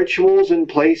or rituals in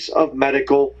place of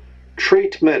medical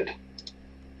treatment.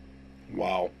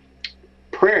 Wow.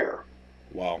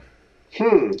 Wow.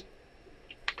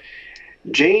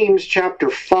 James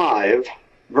chapter 5,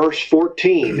 verse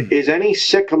 14. Is any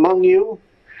sick among you?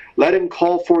 Let him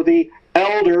call for the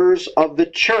elders of the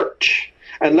church,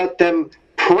 and let them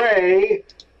pray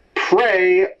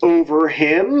over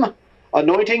him,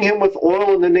 anointing him with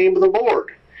oil in the name of the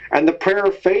Lord. And the prayer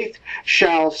of faith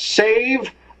shall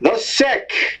save the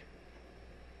sick,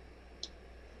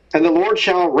 and the Lord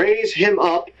shall raise him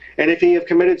up, and if he have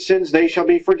committed sins, they shall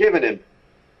be forgiven him.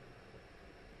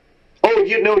 Oh,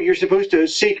 you know, you're supposed to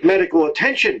seek medical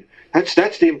attention.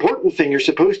 That's the important thing. You're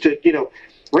supposed to,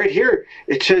 right here,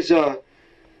 it says,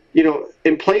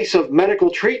 in place of medical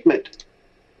treatment.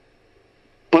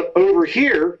 But over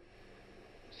here,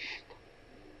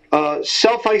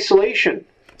 self-isolation.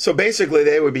 So basically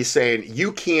they would be saying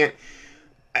you can't,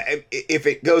 if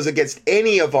it goes against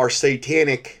any of our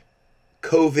satanic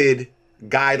COVID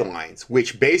guidelines,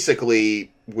 which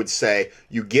basically would say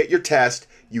you get your test,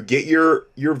 you get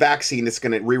your vaccine that's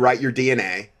going to rewrite your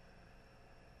DNA,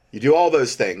 you do all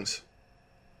those things,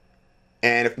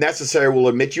 and if necessary we'll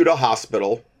admit you to a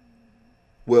hospital,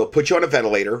 we'll put you on a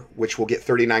ventilator, which will get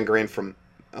 $39,000 from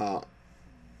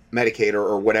Medicaid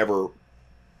or whatever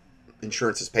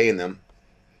insurance is paying them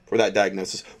for that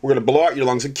diagnosis. We're going to blow out your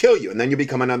lungs and kill you, and then you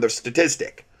become another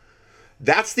statistic.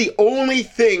 That's the only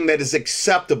thing that is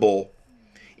acceptable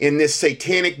in this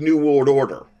satanic New World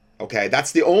Order. Okay,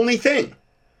 that's the only thing.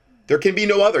 There can be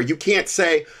no other. You can't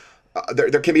say there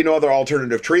can be no other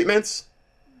alternative treatments.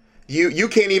 You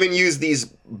can't even use these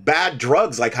bad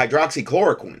drugs like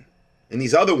hydroxychloroquine and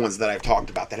these other ones that I've talked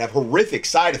about that have horrific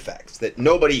side effects that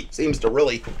nobody seems to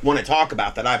really want to talk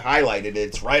about, that I've highlighted.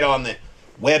 It's right on the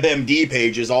WebMD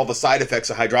pages, all the side effects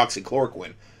of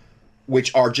hydroxychloroquine,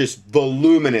 which are just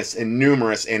voluminous and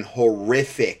numerous and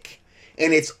horrific.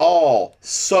 And it's all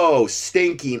so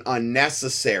stinking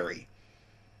unnecessary.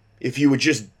 If you would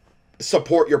just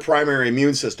support your primary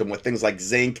immune system with things like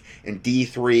zinc and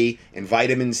D3 and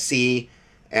vitamin C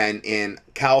and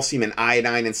calcium and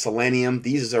iodine and selenium,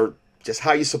 these are just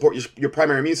how you support your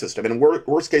primary immune system. And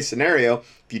worst case scenario,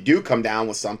 if you do come down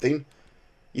with something,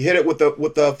 you hit it with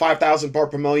the 5,000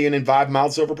 part per million and 5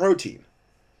 mouths over protein.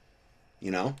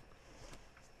 And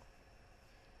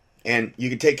you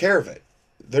can take care of it.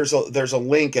 There's a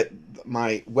link at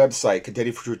my website,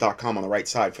 contendingfortruth.com, on the right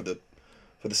side for the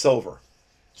silver.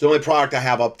 It's the only product I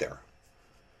have up there.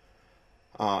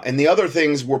 And the other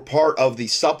things were part of the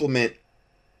supplement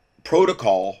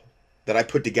protocol that I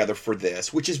put together for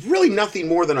this, which is really nothing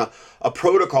more than a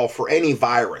protocol for any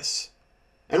virus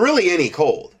and really any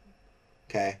cold.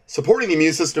 Okay, supporting the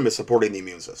immune system is supporting the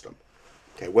immune system.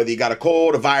 Okay, whether you got a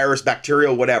cold, a virus,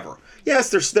 bacterial, whatever. Yes,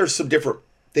 there's some different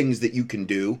things that you can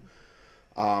do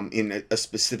in a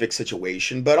specific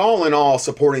situation, but all in all,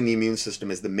 supporting the immune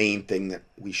system is the main thing that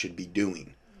we should be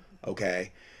doing.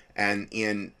 Okay, and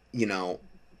in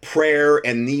prayer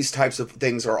and these types of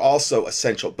things are also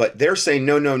essential, but they're saying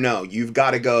no, you've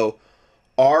got to go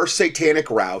our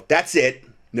satanic route. That's it.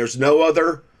 There's no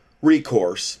other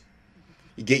recourse.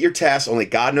 You get your test, only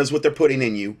God knows what they're putting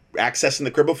in you, accessing the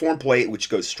cribriform plate, which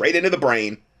goes straight into the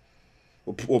brain.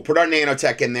 We'll put our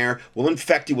nanotech in there, we'll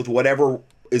infect you with whatever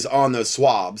is on those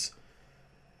swabs,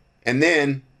 and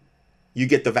then you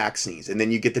get the vaccines, and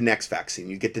then you get the next vaccine,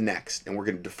 you get the next, and we're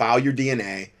going to defile your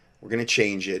DNA, we're going to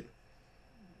change it.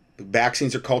 The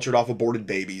vaccines are cultured off aborted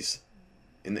babies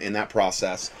in that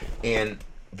process, and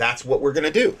that's what we're going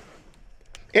to do.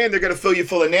 And they're going to fill you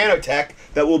full of nanotech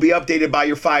that will be updated by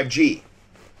your 5G.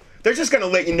 They're just going to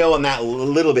let you know on that a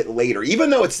little bit later. Even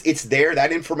though it's there,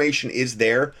 that information is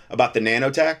there about the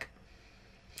nanotech,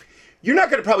 you're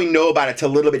not going to probably know about it till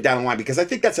a little bit down the line, because I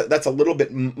think that's a little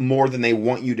bit more than they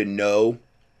want you to know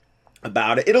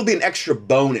about it. It'll be an extra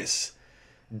bonus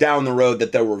down the road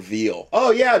that they'll reveal.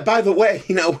 Oh yeah, by the way,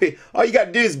 all you got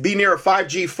to do is be near a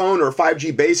 5G phone or a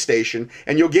 5G base station,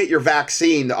 and you'll get your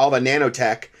vaccine, all the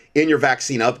nanotech in your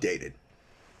vaccine updated.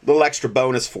 A little extra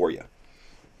bonus for you.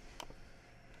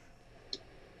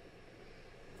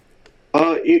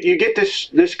 You get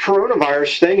this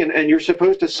coronavirus thing, and you're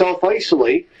supposed to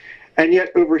self-isolate, and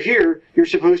yet over here you're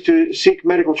supposed to seek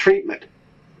medical treatment,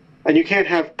 and you can't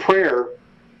have prayer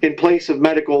in place of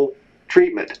medical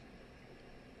treatment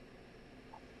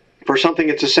for something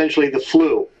that's essentially the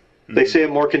flu. Mm-hmm. They say a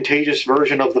more contagious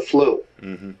version of the flu.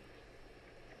 Mm-hmm.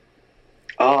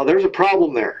 There's a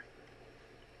problem there.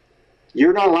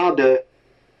 You're not allowed to.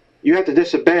 You have to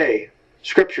disobey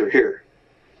Scripture here.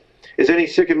 Is any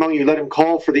sick among you? Let him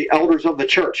call for the elders of the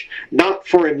church, not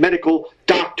for a medical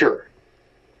doctor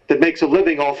that makes a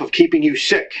living off of keeping you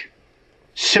sick.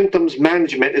 Symptoms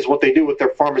management is what they do with their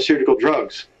pharmaceutical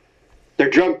drugs. They're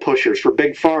drug pushers for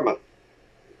Big Pharma.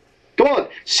 Go on,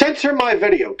 censor my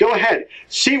video. Go ahead.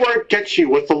 See where it gets you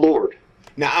with the Lord.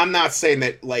 Now, I'm not saying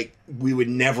that, like, we would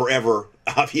never, ever,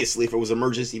 obviously, if it was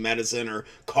emergency medicine or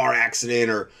car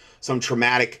accident or some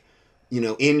traumatic,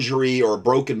 injury or a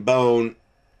broken bone,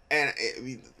 and,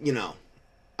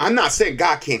 I'm not saying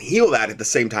God can't heal that at the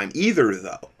same time either,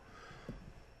 though.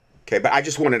 Okay, but I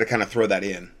just wanted to kind of throw that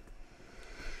in.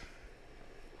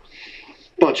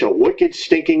 Bunch of wicked,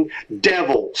 stinking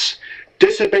devils.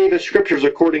 Disobey the scriptures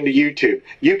according to YouTube.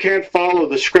 You can't follow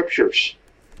the scriptures.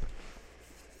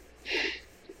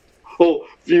 Oh,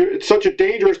 it's such a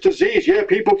dangerous disease. Yeah,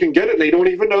 people can get it and they don't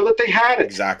even know that they had it.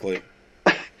 Exactly.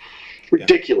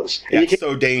 Ridiculous. Yeah, it's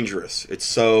so dangerous. It's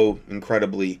so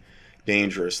incredibly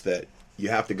dangerous that you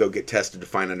have to go get tested to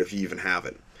find out if you even have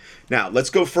it. Now,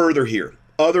 let's go further here.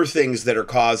 Other things that are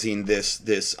causing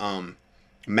this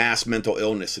mass mental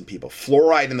illness in people.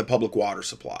 Fluoride in the public water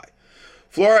supply.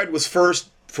 Fluoride was first,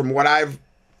 from what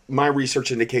my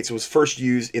research indicates, it was first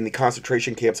used in the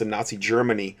concentration camps in Nazi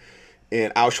Germany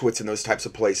and Auschwitz and those types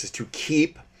of places to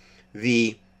keep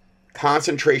the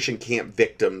concentration camp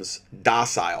victims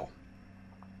docile.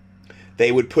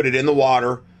 They would put it in the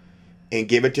water and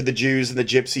give it to the Jews and the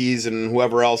Gypsies and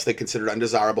whoever else they considered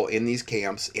undesirable in these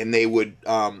camps, and it would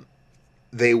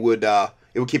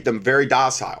keep them very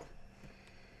docile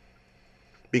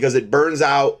because it burns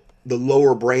out the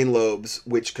lower brain lobes,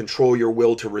 which control your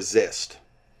will to resist.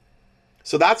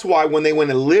 So that's why when they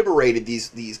went and liberated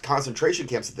these concentration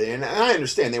camps at the end, and I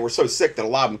understand they were so sick that a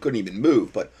lot of them couldn't even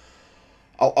move, but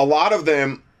a lot of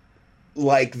them,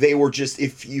 like, they were just,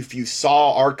 if you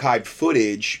saw archived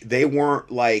footage, they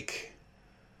weren't like,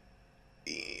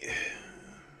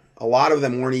 a lot of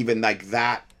them weren't even like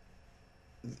that.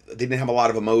 They didn't have a lot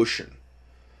of emotion.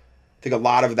 I think a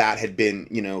lot of that had been,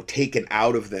 taken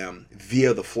out of them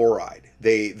via the fluoride.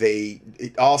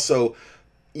 It also,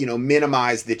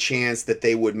 minimized the chance that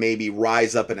they would maybe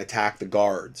rise up and attack the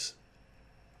guards.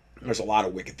 There's a lot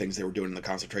of wicked things they were doing in the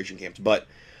concentration camps, but,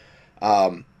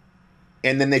 and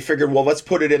then they figured, well, let's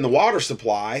put it in the water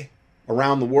supply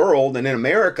around the world and in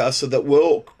America so that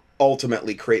we'll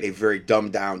ultimately create a very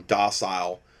dumbed down,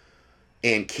 docile,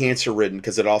 and cancer-ridden,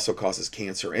 because it also causes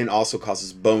cancer and also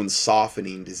causes bone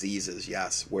softening diseases,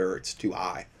 yes, where it's too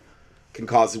high. Can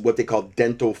cause what they call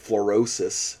dental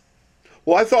fluorosis.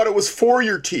 Well, I thought it was for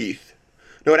your teeth.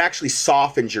 No, it actually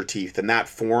softens your teeth in that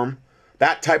form.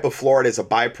 That type of fluoride is a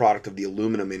byproduct of the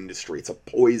aluminum industry. It's a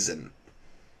poison.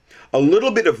 A little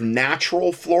bit of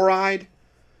natural fluoride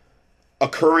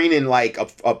occurring in like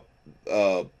a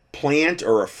plant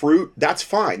or a fruit, that's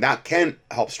fine. That can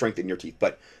help strengthen your teeth,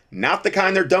 but not the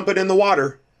kind they're dumping in the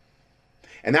water.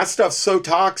 And that stuff's so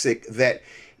toxic that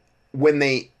when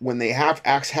they have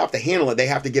to handle it, they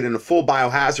have to get in a full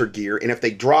biohazard gear. And if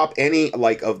they drop any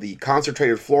like of the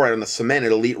concentrated fluoride on the cement,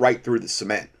 it'll eat right through the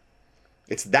cement.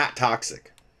 It's that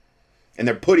toxic. And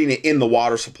they're putting it in the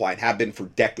water supply and have been for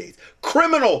decades.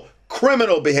 Criminal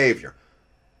behavior.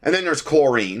 And then there's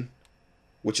chlorine,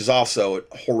 which is also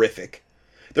horrific.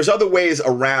 There's other ways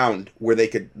around where they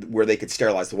could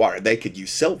sterilize the water. They could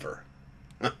use silver.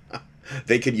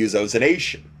 They could use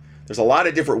ozonation. There's a lot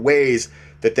of different ways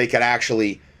that they could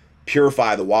actually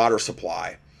purify the water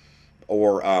supply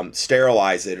or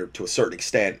sterilize it, or to a certain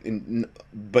extent.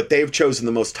 But they've chosen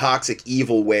the most toxic,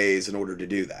 evil ways in order to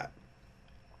do that.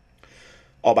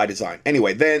 All by design.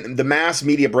 Anyway, then the mass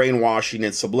media brainwashing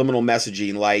and subliminal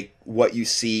messaging, like what you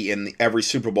see in every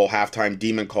Super Bowl halftime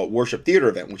demon cult worship theater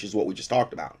event, which is what we just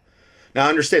talked about. Now,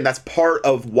 understand that's part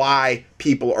of why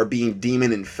people are being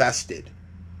demon infested,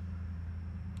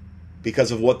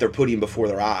 because of what they're putting before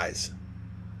their eyes.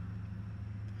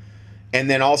 And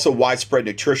then also widespread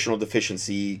nutritional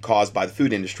deficiency caused by the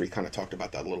food industry. Kind of talked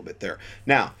about that a little bit there.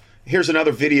 Now, here's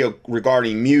another video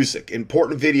regarding music.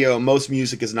 Important video. Most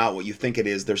music is not what you think it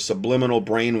is. There's subliminal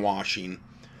brainwashing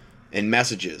and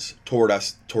messages toward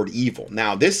us, toward evil.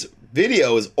 Now, this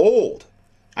video is old.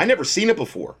 I never seen it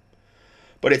before,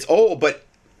 but it's old. But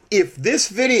if this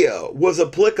video was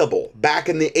applicable back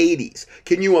in the 80s,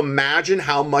 can you imagine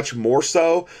how much more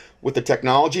so with the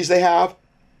technologies they have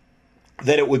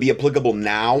that it would be applicable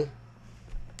now?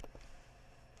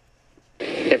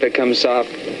 If it comes off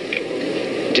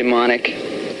demonic,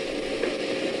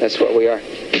 that's what we are.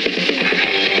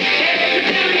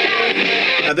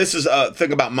 Now, this is a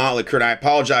thing about Motley Crue, and I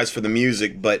apologize for the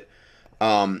music, but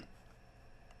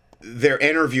they're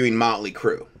interviewing Motley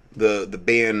Crue, the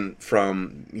band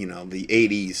from the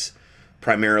 80s,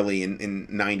 primarily in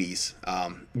 90s,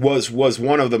 was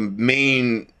one of the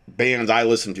main bands I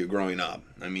listened to growing up.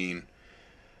 I mean,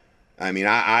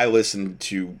 I listened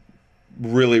to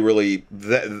really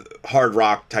hard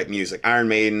rock type music. Iron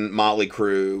Maiden, Motley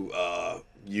Crue,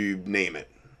 you name it.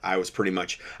 I was pretty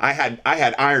much, I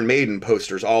had Iron Maiden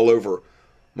posters all over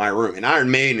my room, and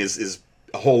Iron Maiden is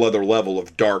a whole other level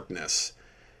of darkness.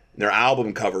 Their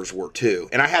album covers were too,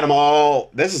 and I had them all.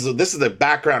 This is the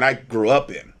background I grew up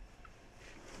in.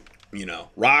 You know,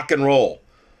 rock and roll,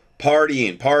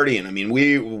 partying. I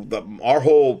mean, our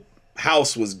whole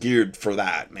house was geared for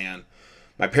that, man.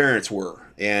 My parents were,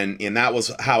 and that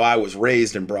was how I was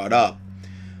raised and brought up.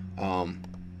 One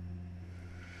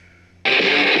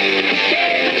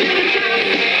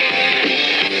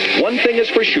thing is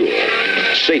for sure,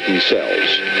 Satan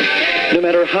sells. No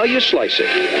matter how you slice it,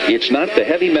 it's not the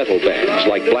heavy metal bands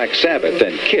like Black Sabbath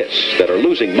and Kiss that are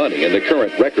losing money in the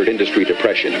current record industry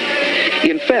depression.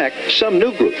 In fact, some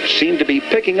new groups seem to be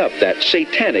picking up that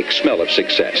satanic smell of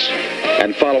success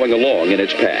and following along in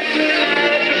its path.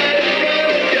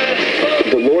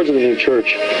 The Lords of the New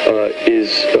Church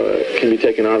can be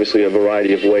taken obviously a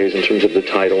variety of ways in terms of the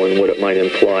title and what it might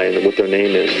imply and what their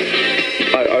name is.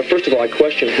 First of all, I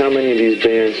question how many of these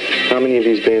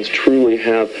bands truly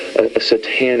have a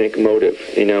satanic motive,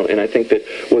 you know. And I think that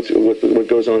what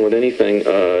goes on with anything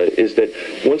is that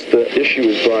once the issue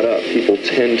is brought up, people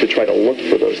tend to try to look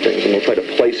for those things, and they'll try to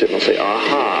place it, and they'll say,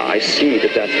 "Aha! I see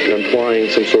that's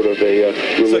implying some sort of a."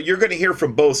 So you're going to hear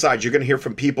from both sides. You're going to hear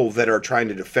from people that are trying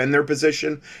to defend their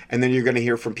position, and then you're going to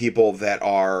hear from people that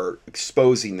are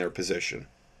exposing their position.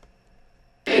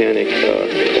 Satanic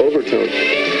overtone.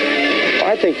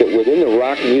 I think that within the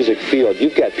rock music field,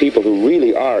 you've got people who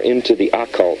really are into the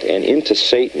occult and into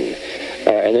Satan,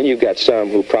 and then you've got some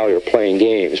who probably are playing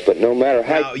games. But no matter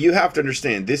how, now, you have to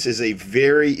understand, this is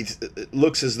it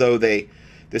looks as though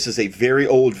this is a very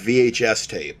old VHS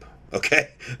tape, okay,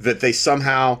 that they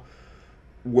somehow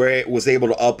was able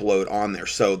to upload on there.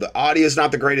 So the audio is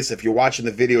not the greatest. If you're watching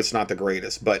the video, it's not the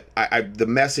greatest, but the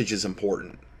message is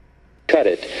important. Cut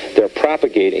it. They're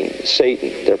propagating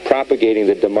Satan. They're propagating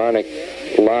the demonic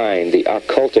line, the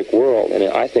occultic world, and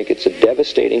I think it's a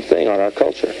devastating thing on our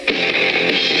culture.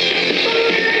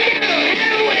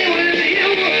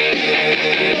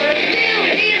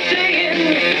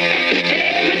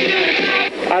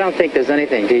 I don't think there's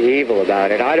anything evil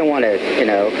about it. I don't want to,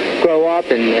 grow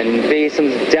up and be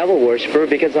some devil worshiper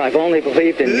because I've only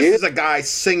believed in music. This is a guy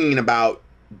singing about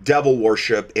devil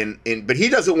worship, but he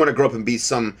doesn't want to grow up and be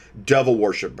some devil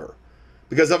worshiper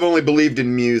because I've only believed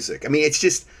in music. I mean, it's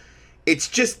just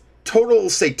total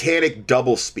satanic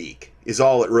doublespeak is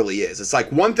all it really is. It's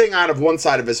like one thing out of one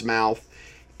side of his mouth,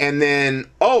 and then,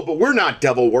 but we're not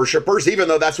devil worshipers, even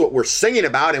though that's what we're singing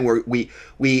about, and we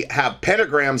have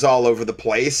pentagrams all over the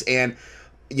place, and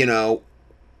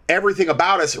everything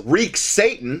about us reeks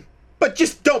Satan, but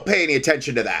just don't pay any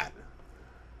attention to that.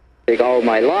 All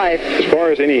my life. As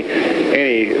far as any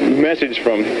message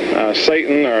from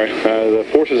Satan or the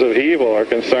forces of evil are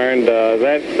concerned,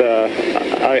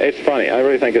 it's funny. I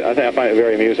find it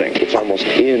very amusing. It's almost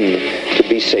in to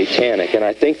be satanic, and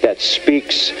I think that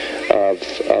speaks of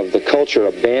the culture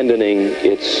abandoning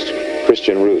its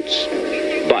Christian roots.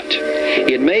 But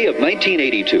in May of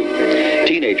 1982,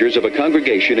 teenagers of a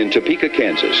congregation in Topeka,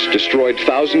 Kansas, destroyed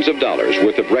thousands of dollars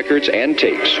worth of records and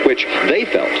tapes, which they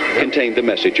felt contained the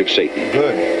message of Satan.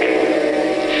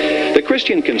 Good. The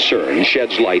Christian Concern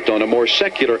sheds light on a more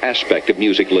secular aspect of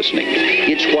music listening.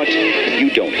 It's what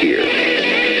you don't hear.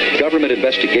 Government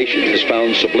investigation has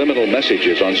found subliminal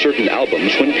messages on certain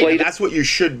albums when played. And that's what you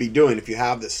should be doing if you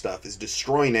have this stuff, is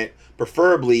destroying it,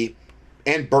 preferably,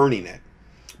 and burning it.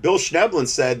 Bill Schneblin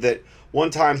said that one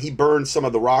time he burned some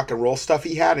of the rock and roll stuff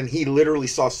he had, and he literally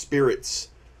saw spirits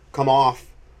come off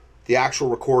the actual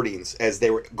recordings as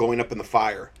they were going up in the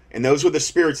fire. And those were the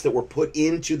spirits that were put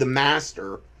into the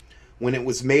master when it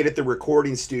was made at the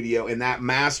recording studio, and that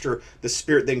master, the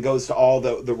spirit then goes to all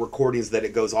the recordings that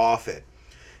it goes off it.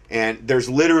 And there's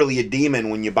literally a demon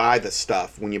when you buy this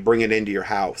stuff, when you bring it into your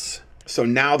house. So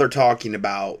now they're talking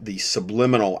about the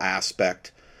subliminal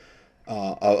aspect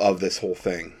of this whole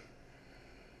thing.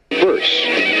 First,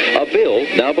 a bill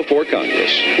now before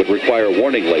Congress would require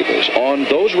warning labels on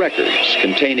those records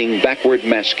containing backward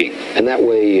masking. And that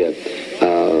way,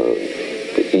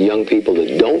 young people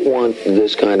that don't want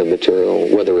this kind of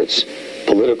material, whether it's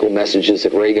political messages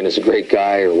that Reagan is a great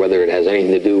guy or whether it has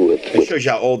anything to do with... It shows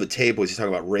you how old the tape was. He's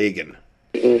talking about Reagan.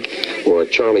 Or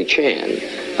Charlie Chan.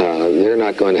 They're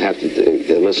not going to have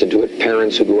to listen to it.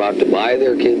 Parents who go out to buy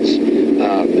their kids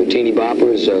the teeny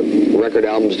boppers record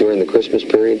albums during the Christmas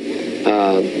period,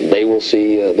 they will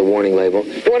see the warning label.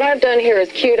 What I've done here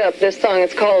is queued up this song.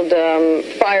 It's called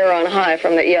Fire on High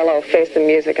from the ELO Face the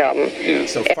Music album. Yeah.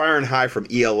 So Fire on High from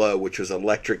ELO, which was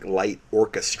Electric Light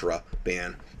Orchestra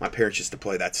band. My parents used to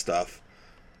play that stuff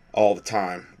all the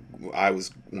time. When I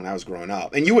was growing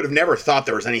up. And you would have never thought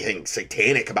there was anything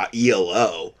satanic about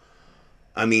ELO.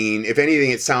 I mean, if anything,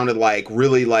 it sounded like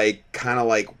really like kind of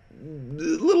like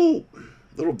little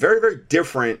very, very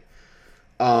different,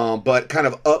 but kind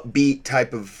of upbeat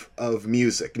type of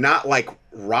music. Not like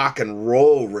rock and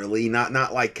roll, really. Not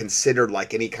like considered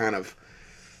like any kind of,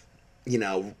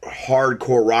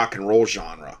 hardcore rock and roll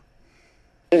genre.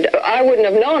 I wouldn't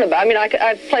have known about. I mean,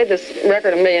 I've played this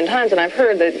record a million times, and I've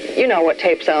heard that what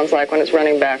tape sounds like when it's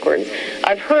running backwards.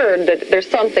 I've heard that there's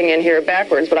something in here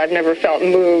backwards, but I've never felt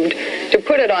moved to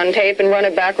put it on tape and run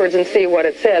it backwards and see what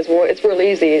it says. Well, it's real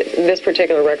easy, this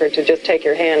particular record, to just take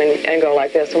your hand and go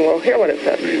like this, and we'll hear what it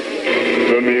says.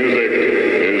 The music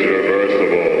is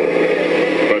reversible,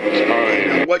 but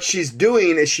time. What she's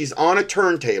doing is she's on a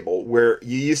turntable where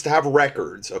you used to have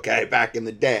records, okay, back in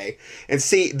the day. And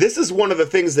see, this is one of the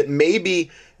things that maybe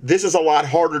this is a lot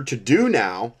harder to do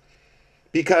now,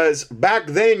 because back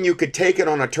then you could take it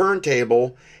on a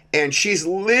turntable and she's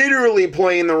literally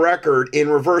playing the record in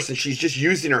reverse and she's just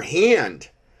using her hand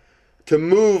to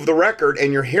move the record,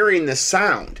 and you're hearing this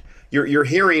sound. You're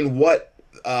hearing what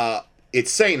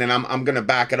it's saying, and I'm going to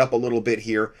back it up a little bit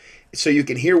here so you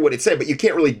can hear what it said, but you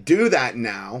can't really do that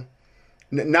now.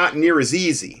 Not near as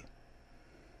easy.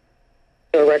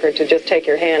 A record to just take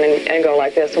your hand and go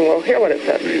like this, and we'll hear what it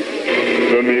says.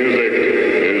 The music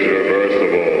is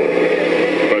reversible,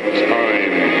 but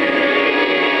time.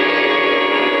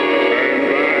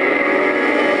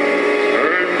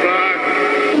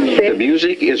 Turn back. The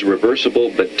music is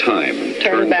reversible, but time.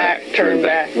 Turn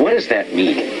back. What does that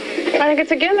mean? I think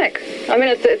it's a gimmick. I mean,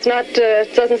 it's not.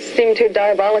 It doesn't seem too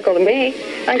diabolical to me.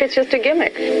 I think it's just a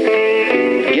gimmick.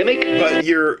 Gimmick? But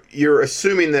you're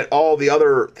assuming that all the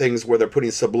other things where they're putting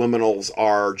subliminals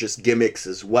are just gimmicks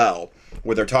as well,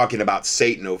 where they're talking about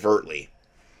Satan overtly.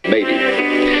 Maybe.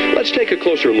 Let's take a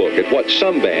closer look at what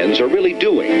some bands are really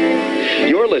doing.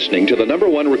 You're listening to the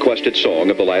 #1 requested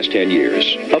song of the last 10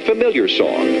 years. A familiar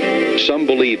song. Some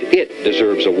believe it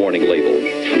deserves a warning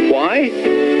label. Why?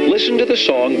 Listen to the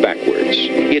song backwards.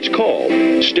 It's called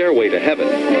Stairway to Heaven.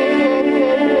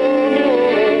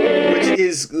 Which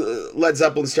is Led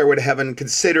Zeppelin's Stairway to Heaven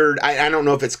considered, I don't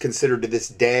know if it's considered to this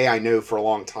day, I know for a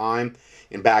long time,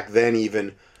 and back then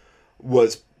even,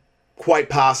 was quite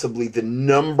possibly the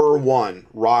 #1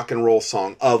 rock and roll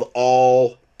song of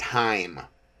all time.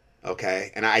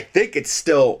 Okay? And I think it's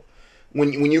still,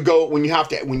 when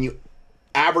you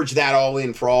average that all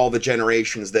in for all the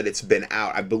generations that it's been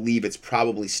out, I believe it's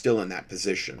probably still in that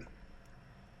position.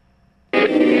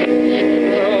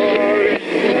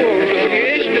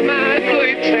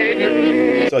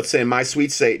 So it's saying, My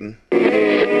Sweet Satan.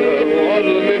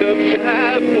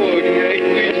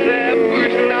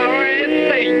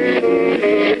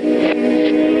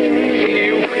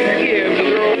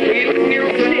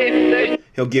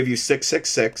 He'll give you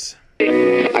 666.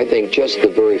 I think just the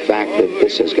very fact that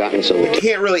this has gotten some... You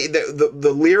can't really...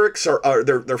 The lyrics are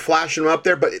they're flashing them up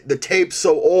there, but the tape's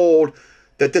so old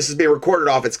that this is being recorded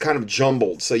off, it's kind of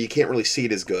jumbled, so you can't really see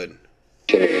it as good.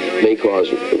 May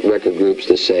cause record groups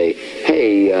to say,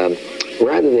 hey,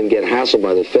 rather than get hassled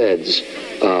by the feds,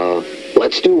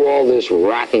 let's do all this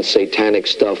rotten satanic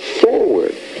stuff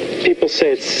forward. People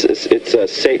say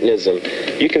it's Satanism.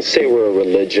 You can say we're a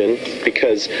religion,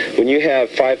 because when you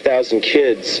have 5,000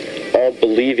 kids all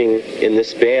believing in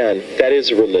this band, that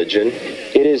is a religion.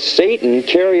 It is Satan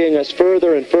carrying us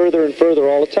further and further and further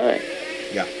all the time.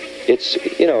 Yeah. It's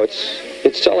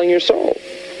selling your soul.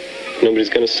 Nobody's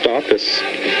going to stop us.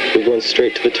 We're going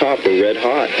straight to the top. We're red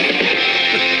hot.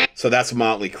 So that's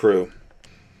Motley Crue.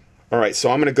 All right, so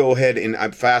I'm going to go ahead and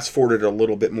I've fast-forwarded a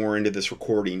little bit more into this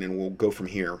recording, and we'll go from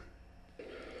here.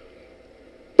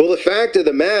 Well, the fact of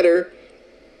the matter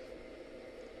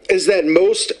is that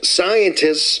most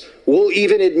scientists will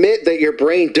even admit that your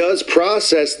brain does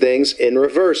process things in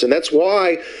reverse. And that's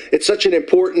why it's such an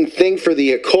important thing for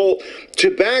the occult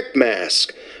to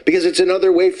backmask, because it's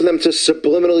another way for them to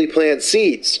subliminally plant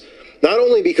seeds. Not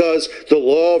only because the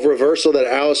law of reversal that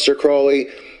Aleister Crowley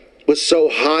was so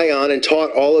high on and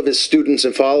taught all of his students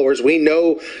and followers. We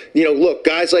know, look,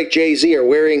 guys like Jay-Z are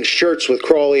wearing shirts with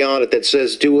Crowley on it that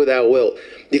says, do what thou wilt. Do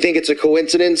you think it's a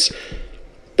coincidence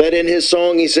that in his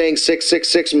song he's saying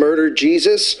 666 murdered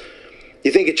Jesus?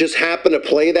 You think it just happened to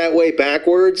play that way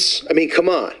backwards? I mean, come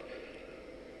on.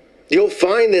 You'll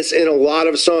find this in a lot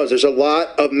of songs. There's a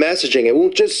lot of messaging. It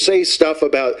won't just say stuff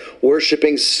about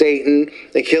worshiping Satan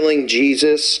and killing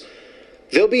Jesus.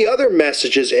 There'll be other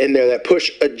messages in there that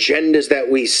push agendas that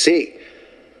we see.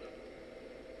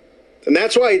 And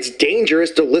that's why it's dangerous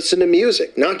to listen to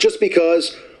music. Not just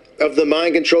because of the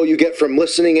mind control you get from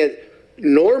listening it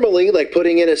normally, like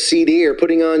putting in a CD or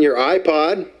putting on your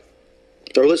iPod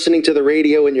or listening to the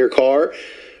radio in your car,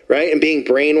 right? And being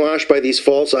brainwashed by these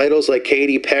false idols like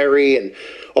Katy Perry and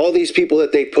all these people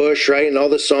that they push, right? And all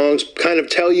the songs kind of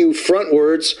tell you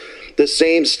frontwards the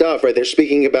same stuff, right? They're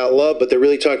speaking about love, but they're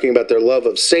really talking about their love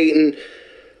of Satan.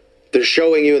 They're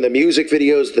showing you in the music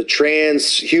videos the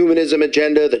transhumanism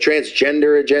agenda, the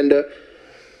transgender agenda.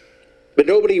 But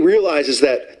nobody realizes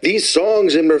that these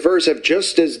songs in reverse are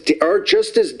just as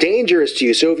dangerous to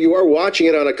you. So if you are watching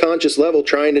it on a conscious level,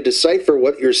 trying to decipher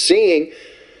what you're seeing,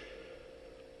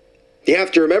 you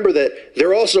have to remember that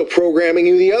they're also programming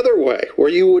you the other way, where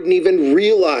you wouldn't even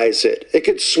realize it. It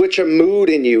could switch a mood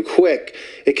in you quick.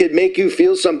 It could make you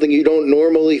feel something you don't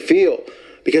normally feel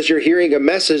because you're hearing a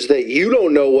message that you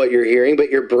don't know what you're hearing, but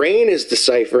your brain is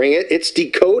deciphering it. It's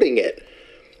decoding it.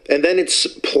 And then it's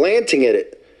planting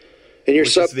it in your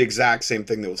Which is the exact same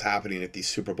thing that was happening at these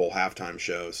Super Bowl halftime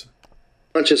shows.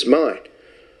 Subconscious mind.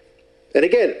 And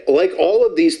again, like all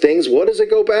of these things, what does it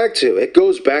go back to? It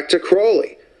goes back to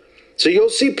Crowley. So you'll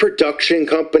see production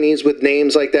companies with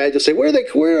names like that. You'll say, where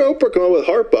Oprah come up with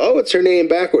Harpo? Oh, it's her name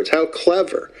backwards. How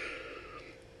clever.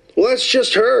 Well, that's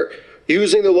just her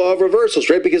using the law of reversals,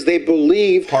 right? Because they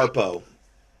believe... Harpo,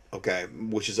 okay,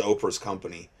 which is Oprah's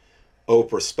company.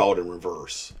 Oprah spelled in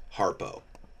reverse. Harpo.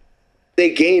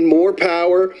 They gain more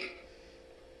power.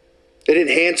 It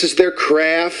enhances their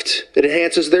craft. It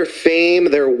enhances their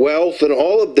fame, their wealth, and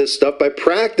all of this stuff by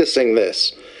practicing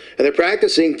this. And they're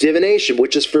practicing divination,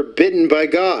 which is forbidden by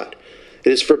God.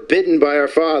 It is forbidden by our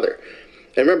Father.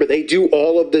 And remember, they do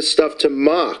all of this stuff to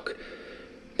mock.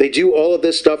 They do all of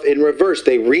this stuff in reverse.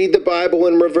 They read the Bible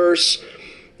in reverse.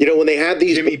 You know, when they have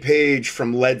these... Jimmy Page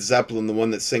from Led Zeppelin, the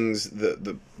one that sings,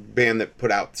 the band that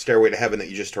put out Stairway to Heaven that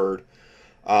you just heard,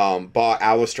 bought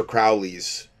Aleister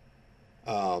Crowley's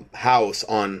house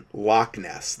on Loch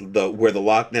Ness, where the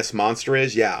Loch Ness Monster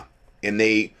is, yeah. And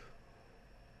they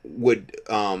would,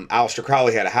 Aleister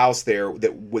Crowley had a house there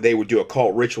that they would do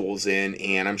occult rituals in,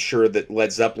 and I'm sure that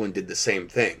Led Zeppelin did the same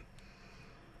thing.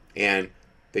 And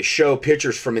they show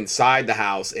pictures from inside the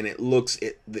house, and it looks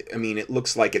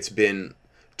like it's been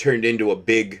turned into a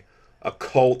big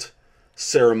occult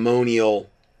ceremonial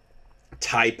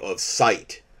type of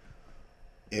site.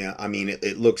 Yeah, I mean,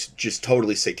 it looks just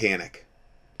totally satanic.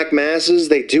 Black masses,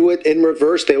 they do it in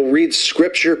reverse. They'll read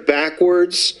scripture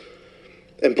backwards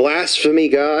and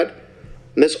blaspheme God.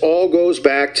 And this all goes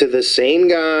back to the same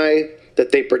guy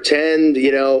that they pretend,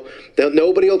 you know, that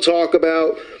nobody will talk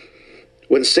about.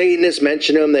 When Satanists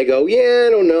mention him, they go, yeah, I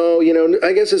don't know. You know,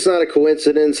 I guess it's not a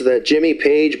coincidence that Jimmy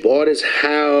Page bought his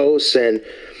house and,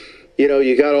 you know,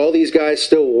 you got all these guys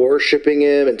still worshiping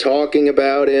him and talking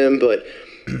about him, but...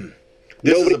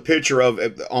 This is a picture of,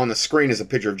 on the screen is a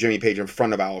picture of Jimmy Page in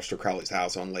front of Aleister Crowley's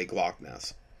house on Lake Loch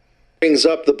Ness. Brings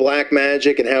up the black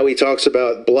magic and how he talks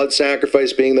about blood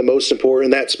sacrifice being the most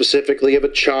important, that specifically of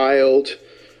a child.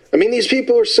 I mean, these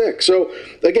people are sick. So,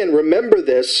 again, remember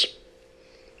this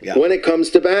when it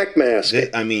comes to backmasking.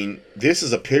 I mean, this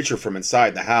is a picture from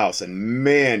inside the house, and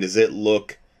man, does it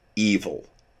look evil.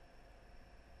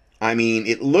 I mean,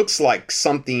 it looks like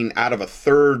something out of a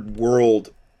third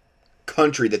world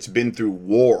country that's been through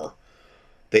war.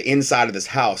 The inside of this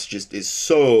house just is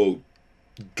so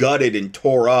gutted and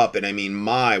tore up, and I mean,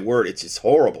 my word, it's just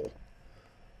horrible.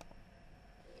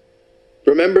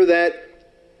 Remember that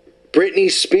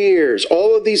Britney Spears,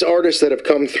 all of these artists that have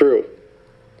come through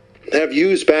have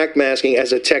used backmasking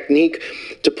as a technique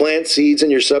to plant seeds in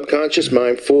your subconscious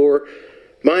mind for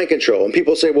mind control. And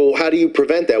people say, well, how do you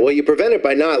prevent that? Well, you prevent it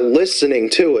by not listening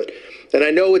to it. And I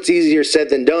know it's easier said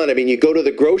than done. I mean, you go to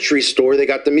the grocery store, they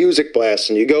got the music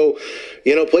blasting. You go,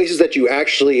 you know, places that you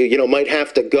actually, you know, might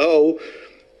have to go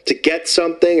to get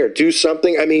something or do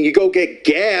something. I mean, you go get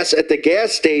gas at the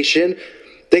gas station,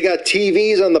 they got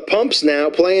TVs on the pumps now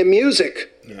playing music.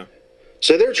 Yeah.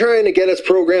 So they're trying to get us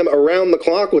programmed around the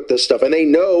clock with this stuff. And they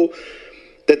know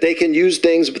that they can use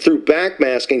things through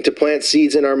backmasking to plant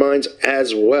seeds in our minds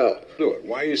as well. Stuart,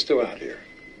 why are you still out here?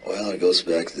 Well, it goes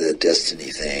back to the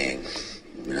destiny thing.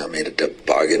 You know, I made a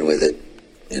bargain with it,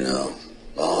 you know,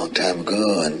 a long time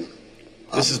ago. And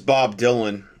this is Bob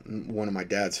Dylan, one of my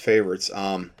dad's favorites.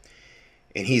 And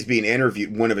he's being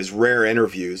interviewed, one of his rare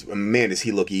interviews. Man, does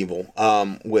he look evil,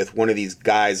 with one of these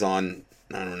guys on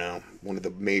I don't know, one of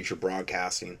the major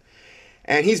broadcasting.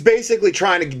 And he's basically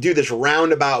trying to do this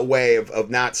roundabout way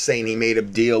of not saying he made a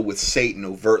deal with Satan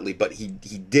overtly, but he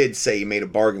did say he made a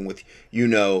bargain with,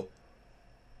 a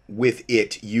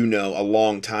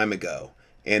long time ago.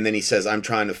 And then he says, I'm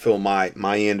trying to fill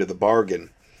my end of the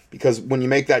bargain. Because when you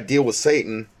make that deal with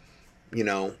Satan,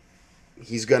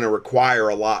 he's going to require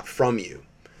a lot from you.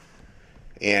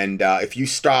 And if you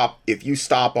stop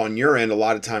on your end, a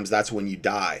lot of times that's when you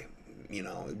die.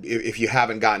 If you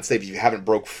haven't gotten saved, if you haven't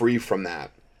broke free from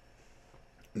that,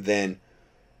 then,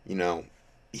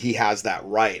 he has that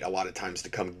right a lot of times to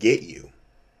come get you.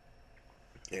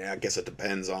 And I guess it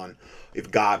depends on if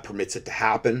God permits it to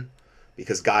happen,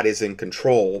 because God is in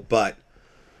control. But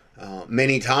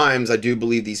many times I do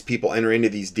believe these people enter into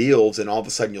these deals and all of a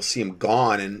sudden you'll see them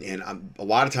gone. And a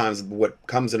lot of times what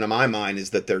comes into my mind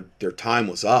is that their time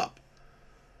was up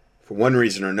for one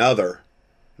reason or another.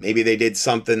 Maybe they did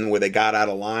something where they got out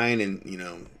of line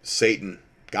and, Satan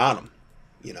got them,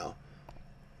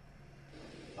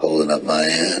 Holding up my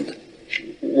hand.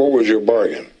 What was your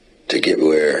bargain? To get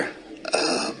where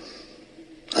I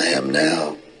am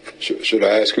now. Should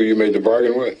I ask who you made the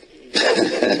bargain with?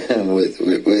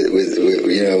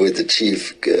 with the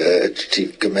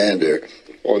chief commander.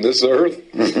 On this earth?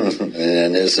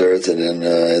 And this earth, and then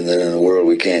in a world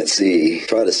we can't see.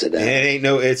 Try to sit down.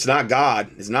 It's not God.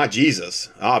 It's not Jesus,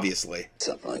 obviously.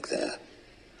 Something like that.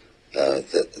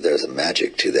 There's a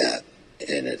magic to that,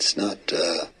 and it's not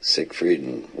Siegfried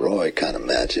and Roy kind of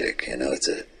magic.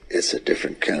 It's a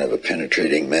different kind of a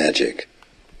penetrating magic.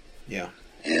 Yeah.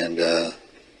 And I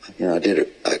did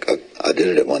it. I did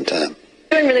it at one time.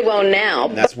 Doing really well now.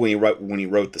 And that's when he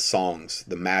wrote the songs,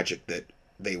 the magic that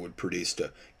they would produce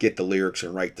to get the lyrics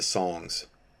and write the songs.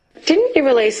 Didn't you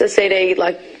release a CD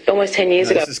like almost 10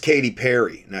 years ago? This is Katy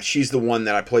Perry. Now, she's the one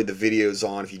that I played the videos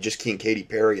on. If you just key in Katy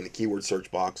Perry in the keyword search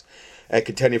box at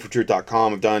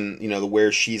contendingfortruth.com, I've done,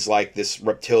 where she's like this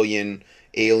reptilian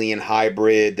alien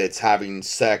hybrid that's having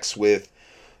sex with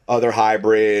other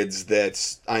hybrids.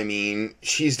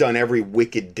 She's done every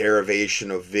wicked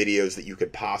derivation of videos that you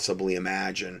could possibly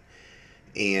imagine.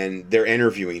 And they're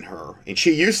interviewing her. And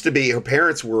she used to be, her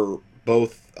parents were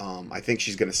both, I think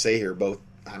she's going to say here, both,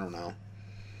 I don't know,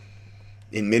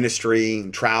 in ministry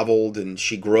and traveled. And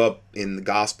she grew up in the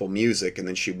gospel music, and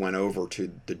then she went over to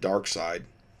the dark side.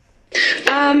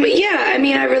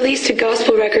 I released a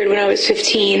gospel record when I was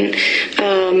 15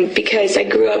 because I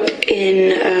grew up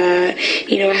in,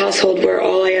 a household where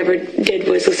all I ever did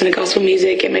was listen to gospel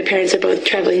music, and my parents are both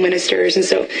traveling ministers. And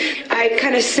so I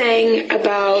kind of sang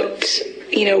about,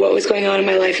 what was going on in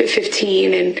my life at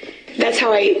 15, and that's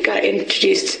how I got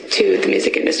introduced to the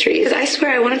music industry. I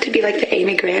swear I wanted to be like the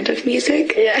Amy Grant of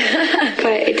music. Yeah.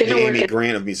 But it didn't work. Amy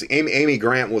Grant of music. Amy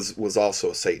Grant was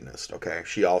also a Satanist, okay?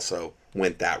 She also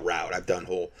went that route. I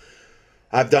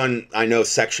know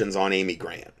sections on Amy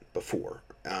Grant before,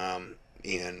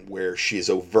 and where she is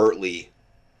overtly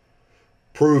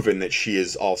proven that she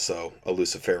is also a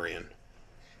Luciferian.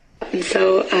 And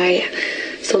so I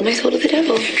sold my soul to the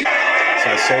devil. So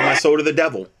I sold my soul to the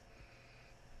devil.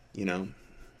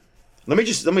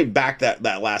 Let me back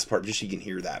that last part just so you can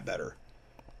hear that better.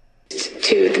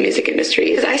 To the music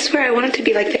industry. I swear I wanted to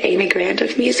be like the Amy Grant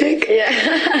of music.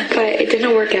 Yeah. But it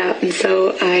didn't work out, and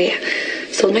so I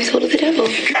sold my soul to the devil.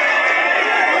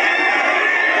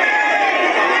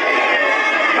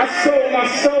 I sold my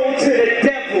soul to the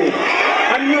devil.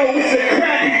 I know it's a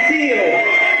crappy deal.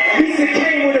 Lisa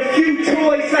came with a few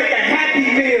toys like a Happy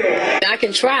Meal. I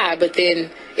can try, but then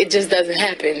it just doesn't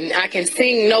happen. I can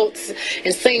sing notes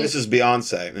and sing. This is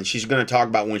Beyonce, and she's going to talk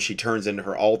about when she turns into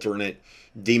her alternate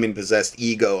demon-possessed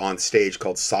ego on stage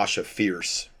called Sasha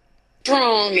Fierce.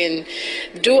 Strong and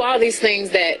do all these things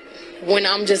that when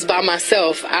I'm just by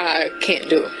myself, I can't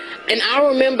do. And I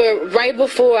remember right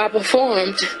before I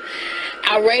performed,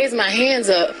 I raised my hands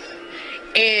up,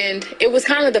 and it was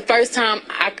kind of the first time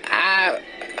I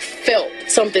felt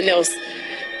something else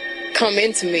come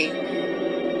into me.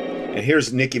 And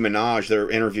here's Nicki Minaj. They're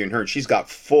interviewing her, and she's got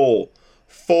full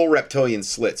reptilian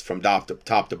slits from top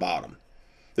to bottom.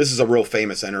 This is a real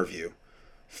famous interview.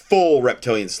 Full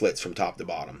reptilian slits from top to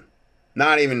bottom.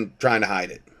 Not even trying to hide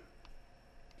it.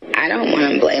 I don't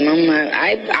want to blame him.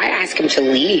 I ask him to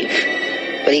leave,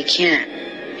 but he can't.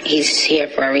 He's here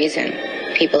for a reason.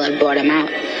 People have brought him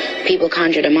out. People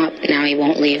conjured him up. Now he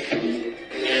won't leave.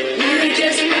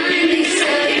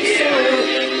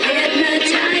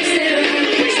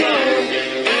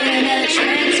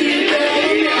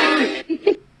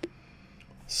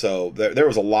 So there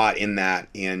was a lot in that,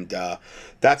 and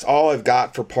that's all I've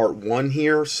got for part 1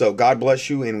 here. So God bless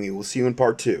you, and we will see you in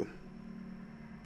part 2.